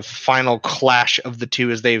the final clash of the two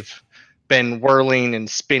as they've been whirling and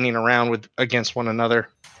spinning around against one another.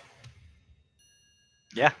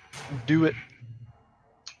 Yeah, do it.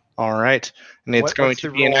 All right, and it's going what's to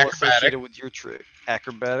the be an role acrobatic. associated with your trick?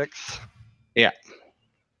 Acrobatics. Yeah.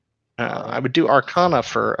 I would do Arcana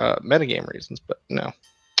for metagame reasons, but no.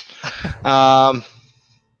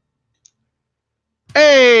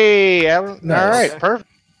 Hey, Alan. Nice. All right, perfect.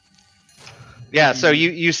 Yeah, so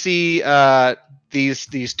you see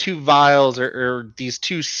these two vials or these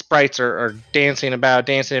two sprites are dancing about,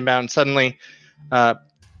 and suddenly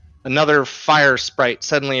another fire sprite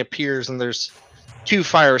suddenly appears, and there's two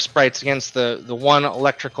fire sprites against the one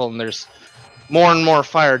electrical, and there's more and more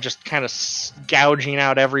fire just kind of gouging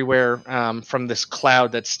out everywhere from this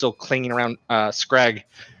cloud that's still clinging around Scrag.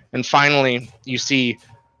 And finally, you see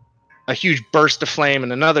a huge burst of flame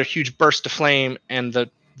and another huge burst of flame, and the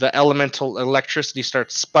elemental electricity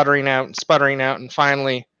starts sputtering out, and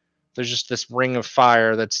finally there's just this ring of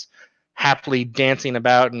fire that's happily dancing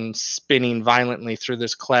about and spinning violently through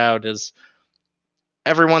this cloud. As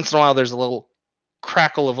every once in a while there's a little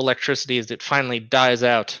crackle of electricity as it finally dies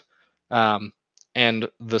out, and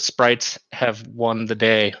the sprites have won the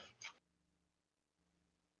day.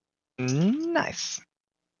 Nice.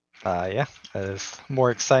 Yeah, that is more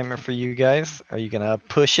excitement for you guys. Are you gonna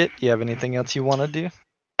push it? Do you have anything else you want to do?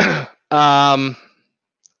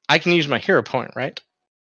 I can use my hero point, right?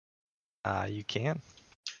 You can.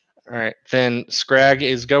 All right, then Scrag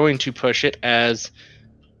is going to push it as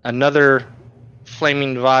another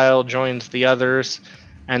flaming vial joins the others,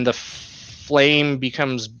 and the flame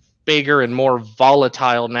becomes bigger and more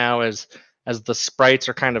volatile now as the sprites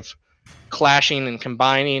are kind of clashing and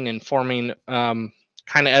combining and forming, kind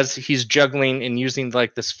of as he's juggling and using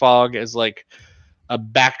like this fog as like a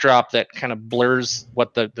backdrop that kind of blurs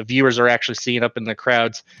what the viewers are actually seeing up in the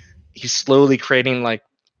crowds. He's slowly creating, like,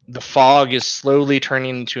 the fog is slowly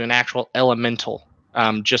turning into an actual elemental,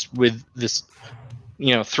 just with this,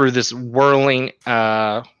 through this whirling,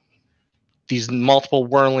 these multiple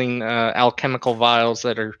whirling alchemical vials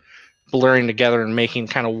that are blurring together and making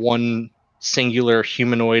kind of one singular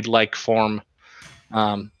humanoid-like form.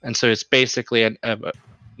 And so it's basically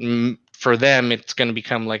for them, it's going to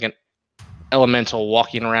become like an elemental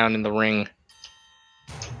walking around in the ring.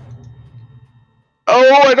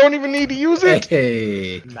 Oh, I don't even need to use it.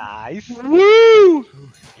 Hey. Nice. Woo!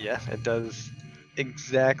 Yeah, it does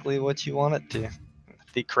exactly what you want it to.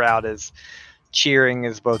 The crowd is cheering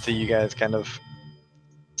as both of you guys kind of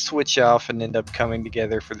switch off and end up coming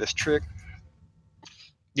together for this trick.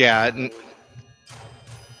 Yeah.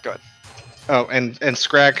 Go ahead. Oh, and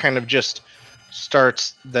Scrag kind of just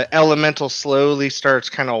starts, the elemental slowly starts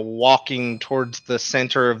kind of walking towards the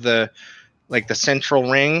center of the central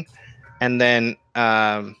ring, and then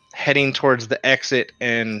heading towards the exit,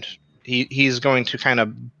 and he's going to kind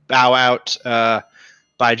of bow out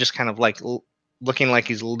by just kind of like looking like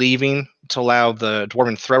he's leaving to allow the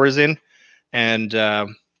dwarven throwers in, and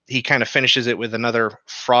he kind of finishes it with another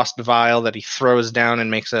frost vial that he throws down and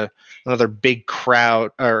makes another big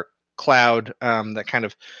cloud that kind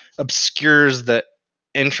of obscures the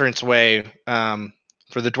entranceway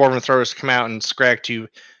for the dwarven throwers to come out, and Scrag to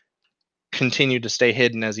continue to stay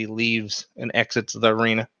hidden as he leaves and exits the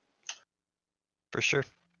arena. For sure.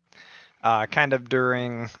 Kind of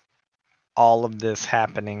during all of this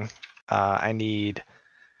happening, I need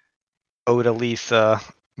Odalisa,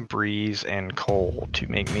 Breeze, and Cole to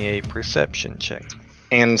make me a perception check.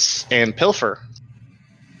 And Pilfer.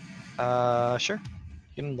 Sure.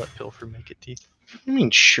 You can let Pilfer make it, T. I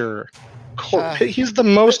mean, sure. Cole, Uh, he's the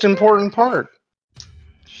most important part.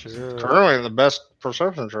 Sure. Currently the best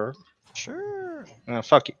perception check. Sure.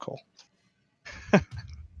 Fuck you, Cole.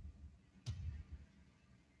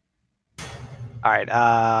 All right.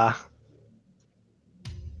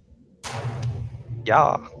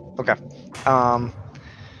 Yeah. Okay.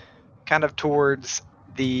 Kind of towards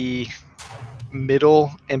the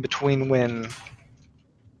middle, in between when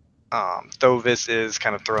Thovis is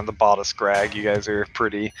kind of throwing the ball to Scrag. You guys are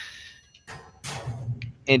pretty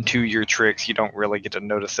into your tricks. You don't really get to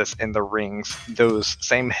notice this in the rings. Those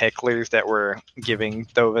same hecklers that were giving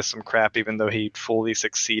Thovis some crap, even though he fully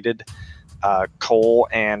succeeded, Cole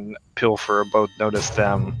and Pilfer both noticed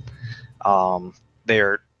them.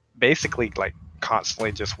 They're basically like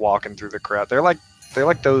constantly just walking through the crowd. They're like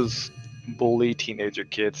those bully teenager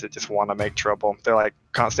kids that just want to make trouble. They're like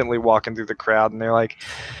constantly walking through the crowd, and they're like,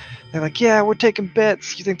 yeah, we're taking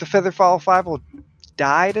bets. You think the Featherfall 5 will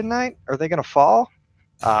die tonight? Are they gonna fall?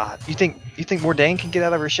 You think Mordain can get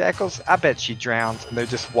out of her shackles? I bet she drowns. And they're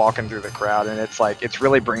just walking through the crowd, and it's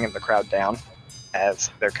really bringing the crowd down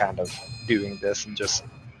as they're kind of doing this and just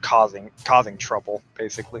causing trouble,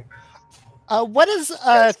 basically. What is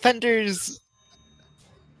Fender's?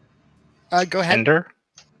 Go ahead. Fender?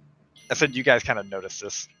 I said you guys kind of noticed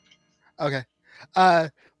this. Okay.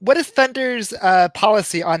 What is Fender's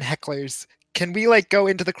policy on hecklers? Can we like go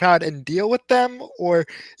into the crowd and deal with them, or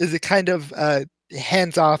is it kind of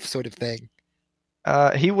hands-off sort of thing?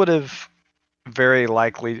 He would have very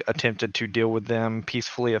likely attempted to deal with them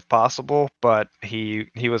peacefully if possible, but he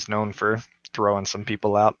was known for throwing some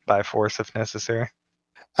people out by force if necessary.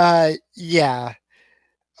 Yeah.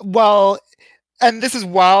 Well, and this is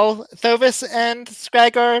while Thovis and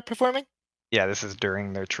Scrag are performing? Yeah, this is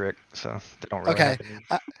during their trick, so they don't really have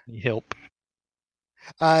any help.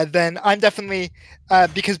 Then I'm definitely,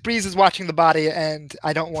 because Breeze is watching the body and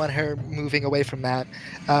I don't want her moving away from that,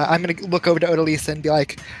 I'm going to look over to Odalisa and be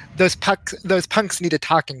like, those punks need a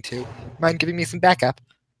talking to. Mind giving me some backup?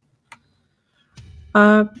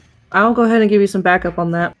 I'll go ahead and give you some backup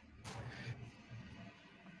on that.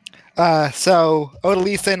 So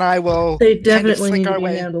Odalisa and I will They definitely slink need to our be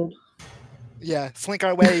way. handled. Yeah, slink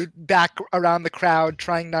our way back around the crowd,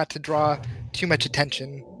 trying not to draw too much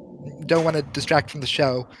attention. Don't want to distract from the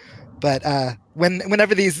show, but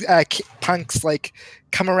whenever these punks like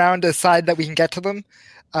come around a side that we can get to them,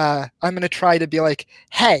 I'm gonna try to be like,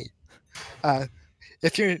 hey,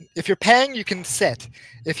 if you're paying, you can sit.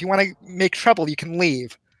 If you want to make trouble, you can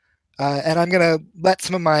leave. And I'm gonna let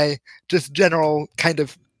some of my just general kind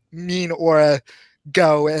of mean aura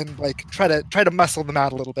go and like try to muscle them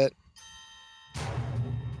out a little bit.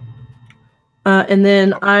 And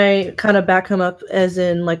then I kind of back him up as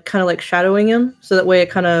in like kind of like shadowing him, so that way it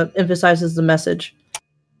kind of emphasizes the message.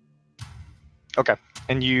 Okay.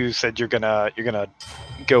 And you said you're gonna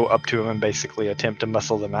go up to him and basically attempt to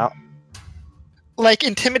muscle them out? Like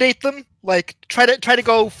intimidate them, like try to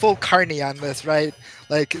go full carny on this, right?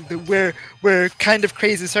 Like we're kind of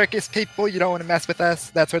crazy circus people. You don't want to mess with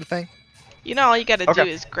us, that sort of thing. You know, all you gotta do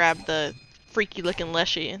is grab the freaky looking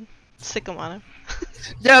Leshy and stick him on him.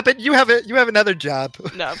 Yeah, but you have another job.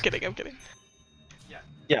 No, I'm kidding.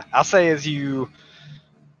 Yeah. I'll say as you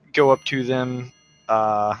go up to them,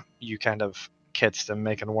 you kind of catch them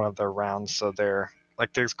making one of their rounds. So they're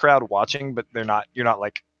like there's crowd watching, but you're not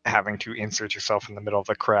like having to insert yourself in the middle of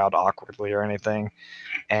the crowd awkwardly or anything.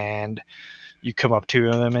 And you come up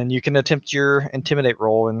to them and you can attempt your intimidate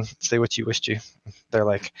roll and say what you wish to. They're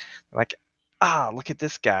like, look at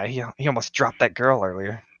this guy. He almost dropped that girl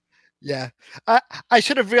earlier. Yeah, I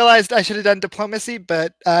should have realized I should have done diplomacy,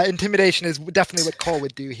 but intimidation is definitely what Cole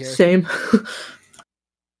would do here. Same.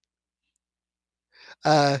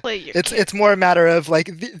 It's more a matter of like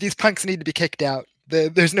these punks need to be kicked out.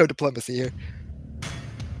 There's no diplomacy here.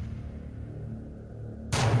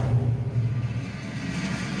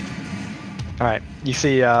 All right, you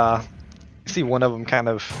see one of them kind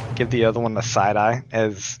of give the other one a side eye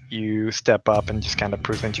as you step up and just kind of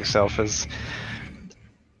present yourself as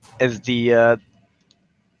the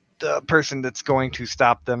person that's going to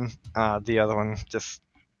stop them. The other one just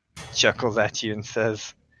chuckles at you and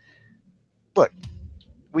says, "Look,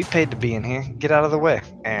 we paid to be in here. Get out of the way,"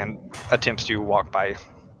 and attempts to walk by you.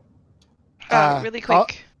 Really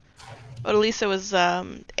quick. Odalisa was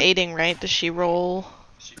aiding, right? Does she roll?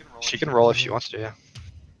 She can roll if she wants to, yeah.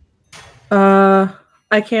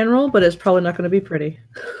 I can roll, but it's probably not going to be pretty.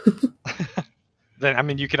 Then, I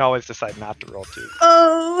mean, you can always decide not to roll too.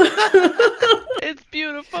 Oh. It's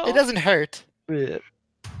beautiful. It doesn't hurt. Yeah.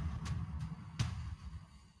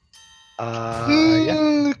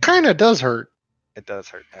 Kind of does hurt. It does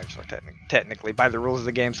hurt, actually, technically, by the rules of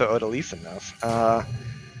the game, so Odalisa knows.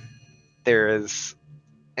 There is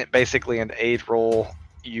basically an aid roll.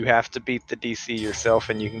 You have to beat the DC yourself,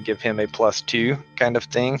 and you can give him a +2 kind of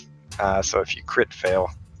thing. So if you crit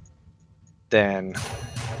fail, then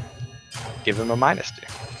give him a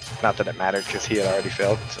 -2. Not that it mattered, because he had already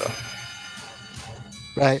failed, so...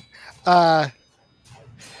 Right.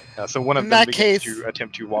 So one of In them that begins case- to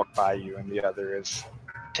attempt to walk by you, and the other is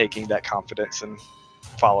taking that confidence and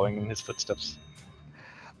following in his footsteps.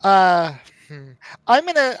 I'm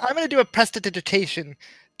gonna do a prestidigitation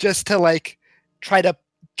just to like try to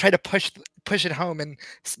push it home and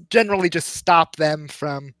generally just stop them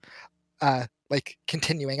from like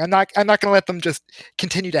continuing. I'm not gonna let them just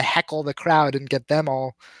continue to heckle the crowd and get them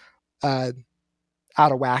all out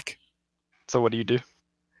of whack. So what do you do?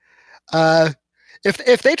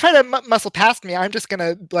 If they try to muscle past me, I'm just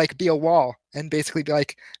gonna like be a wall and basically be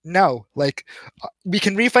like, no, like we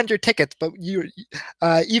can refund your tickets, but you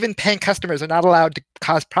even paying customers are not allowed to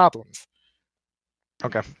cause problems.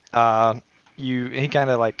 Okay. He kind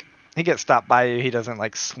of like, he gets stopped by you. He doesn't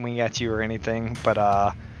like swing at you or anything,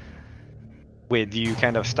 but with you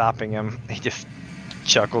kind of stopping him, he just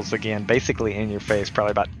chuckles again, basically in your face,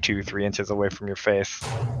 probably about 2-3 inches away from your face,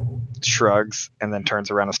 shrugs, and then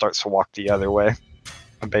turns around and starts to walk the other way,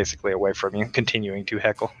 basically away from you, continuing to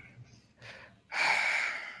heckle.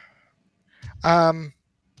 And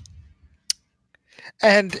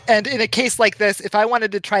in a case like this, if I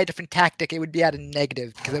wanted to try a different tactic, it would be at a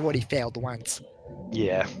negative because I've already failed once.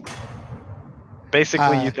 Yeah.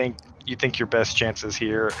 Basically, you think your best chances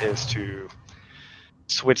here is to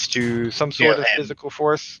switch to some sort of physical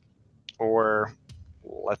force, or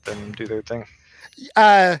let them do their thing.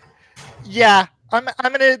 Yeah, I'm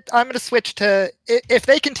gonna switch to, if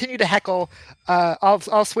they continue to heckle,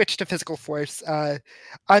 I'll switch to physical force.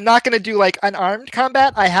 I'm not gonna do like unarmed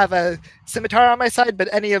combat. I have a scimitar on my side, but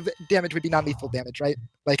any of the damage would be non-lethal damage, right?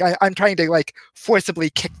 Like I'm trying to like forcibly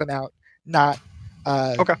kick them out, not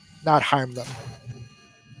harm them.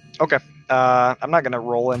 Okay. I'm not gonna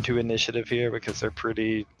roll into initiative here because they're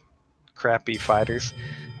pretty crappy fighters,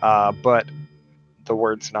 but the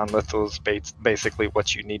words non-lethal is basically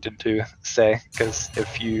what you needed to say, because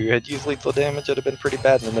if you had used lethal damage, it would have been pretty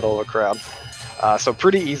bad in the middle of a crowd. So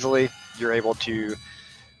pretty easily, you're able to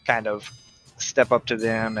kind of step up to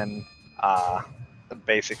them and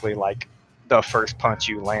basically, like, the first punch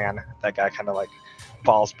you land, that guy kind of like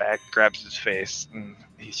falls back, grabs his face, and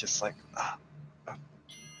he's just like,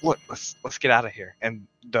 look, let's get out of here. And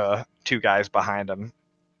the two guys behind him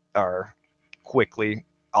are quickly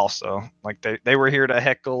also, like, they were here to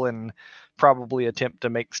heckle and probably attempt to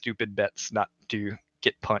make stupid bets, not to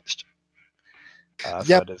get punched.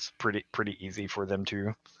 So it is pretty easy for them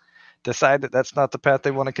to decide that that's not the path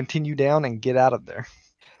they want to continue down and get out of there.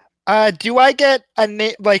 Do I get a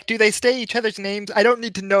name? Like, do they say each other's names? I don't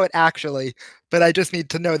need to know it actually, but I just need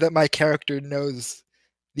to know that my character knows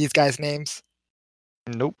these guys' names.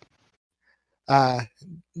 Nope.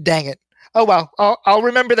 Dang it. Oh well, I'll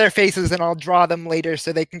remember their faces and I'll draw them later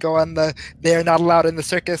so they can go on the "they're not allowed in the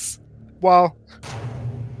circus" wall.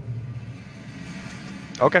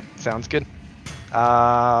 Okay, sounds good.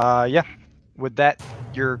 Yeah. With that,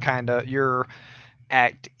 your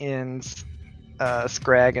act ends,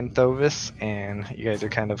 Scrag and Thovis, and you guys are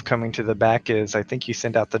kind of coming to the back as I think you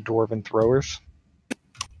send out the dwarven throwers.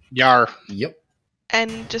 Yar. Yep.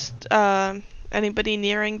 And just anybody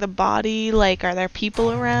nearing the body? Like, are there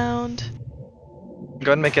people around? Go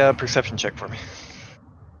ahead and make a perception check for me.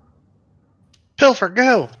 Pilfer,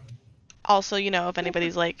 go! Also, if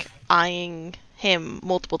anybody's like eyeing him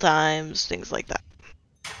multiple times, things like that.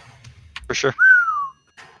 For sure.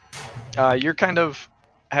 You're kind of,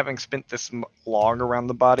 having spent this long around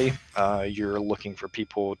the body, you're looking for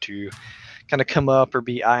people to kind of come up or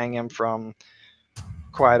be eyeing him from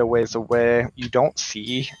quite a ways away. You don't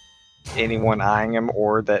see anyone eyeing him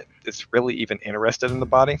or that is really even interested in the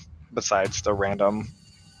body, besides the random,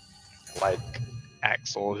 like,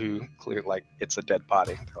 Axel, who clearly, like, it's a dead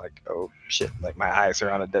body. They're like, oh shit, like, my eyes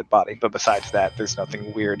are on a dead body. But besides that, there's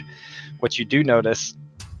nothing weird. What you do notice,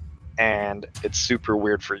 and it's super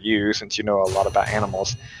weird for you since you know a lot about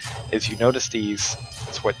animals, is you notice these,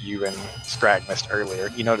 it's what you and Scrag missed earlier,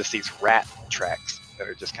 you notice these rat tracks that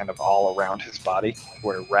are just kind of all around his body,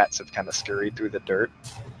 where rats have kind of scurried through the dirt.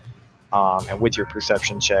 And with your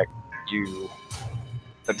perception check, you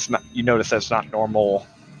notice that's not normal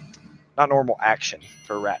action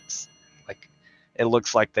for rats. Like, it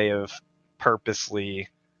looks like they have purposely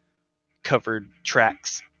covered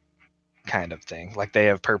tracks, kind of thing. Like, they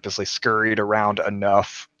have purposely scurried around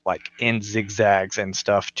enough, like in zigzags and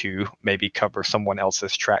stuff, to maybe cover someone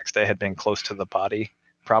else's tracks that had been close to the body.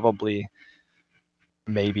 Probably,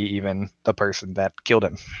 maybe even the person that killed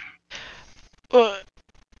him.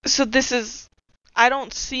 So this is... I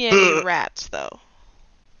don't see any rats, though.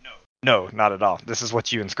 No, not at all. This is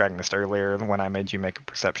what you and Scrag missed earlier when I made you make a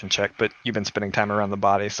perception check, but you've been spending time around the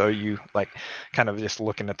body, so you, like, kind of just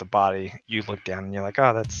looking at the body, you look down and you're like,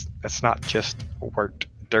 oh, that's not just worked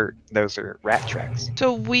dirt. Those are rat tracks.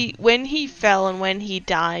 So when he fell and when he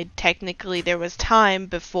died, technically there was time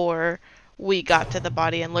before we got to the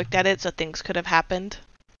body and looked at it, so things could have happened.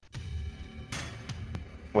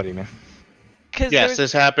 What do you mean? Yes,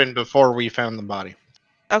 this happened before we found the body.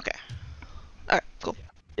 Okay. Alright, cool.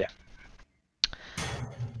 Yeah.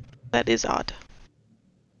 That is odd.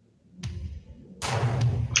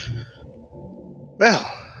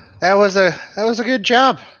 Well, that was a good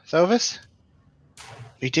job, Thovis.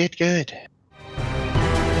 We did good.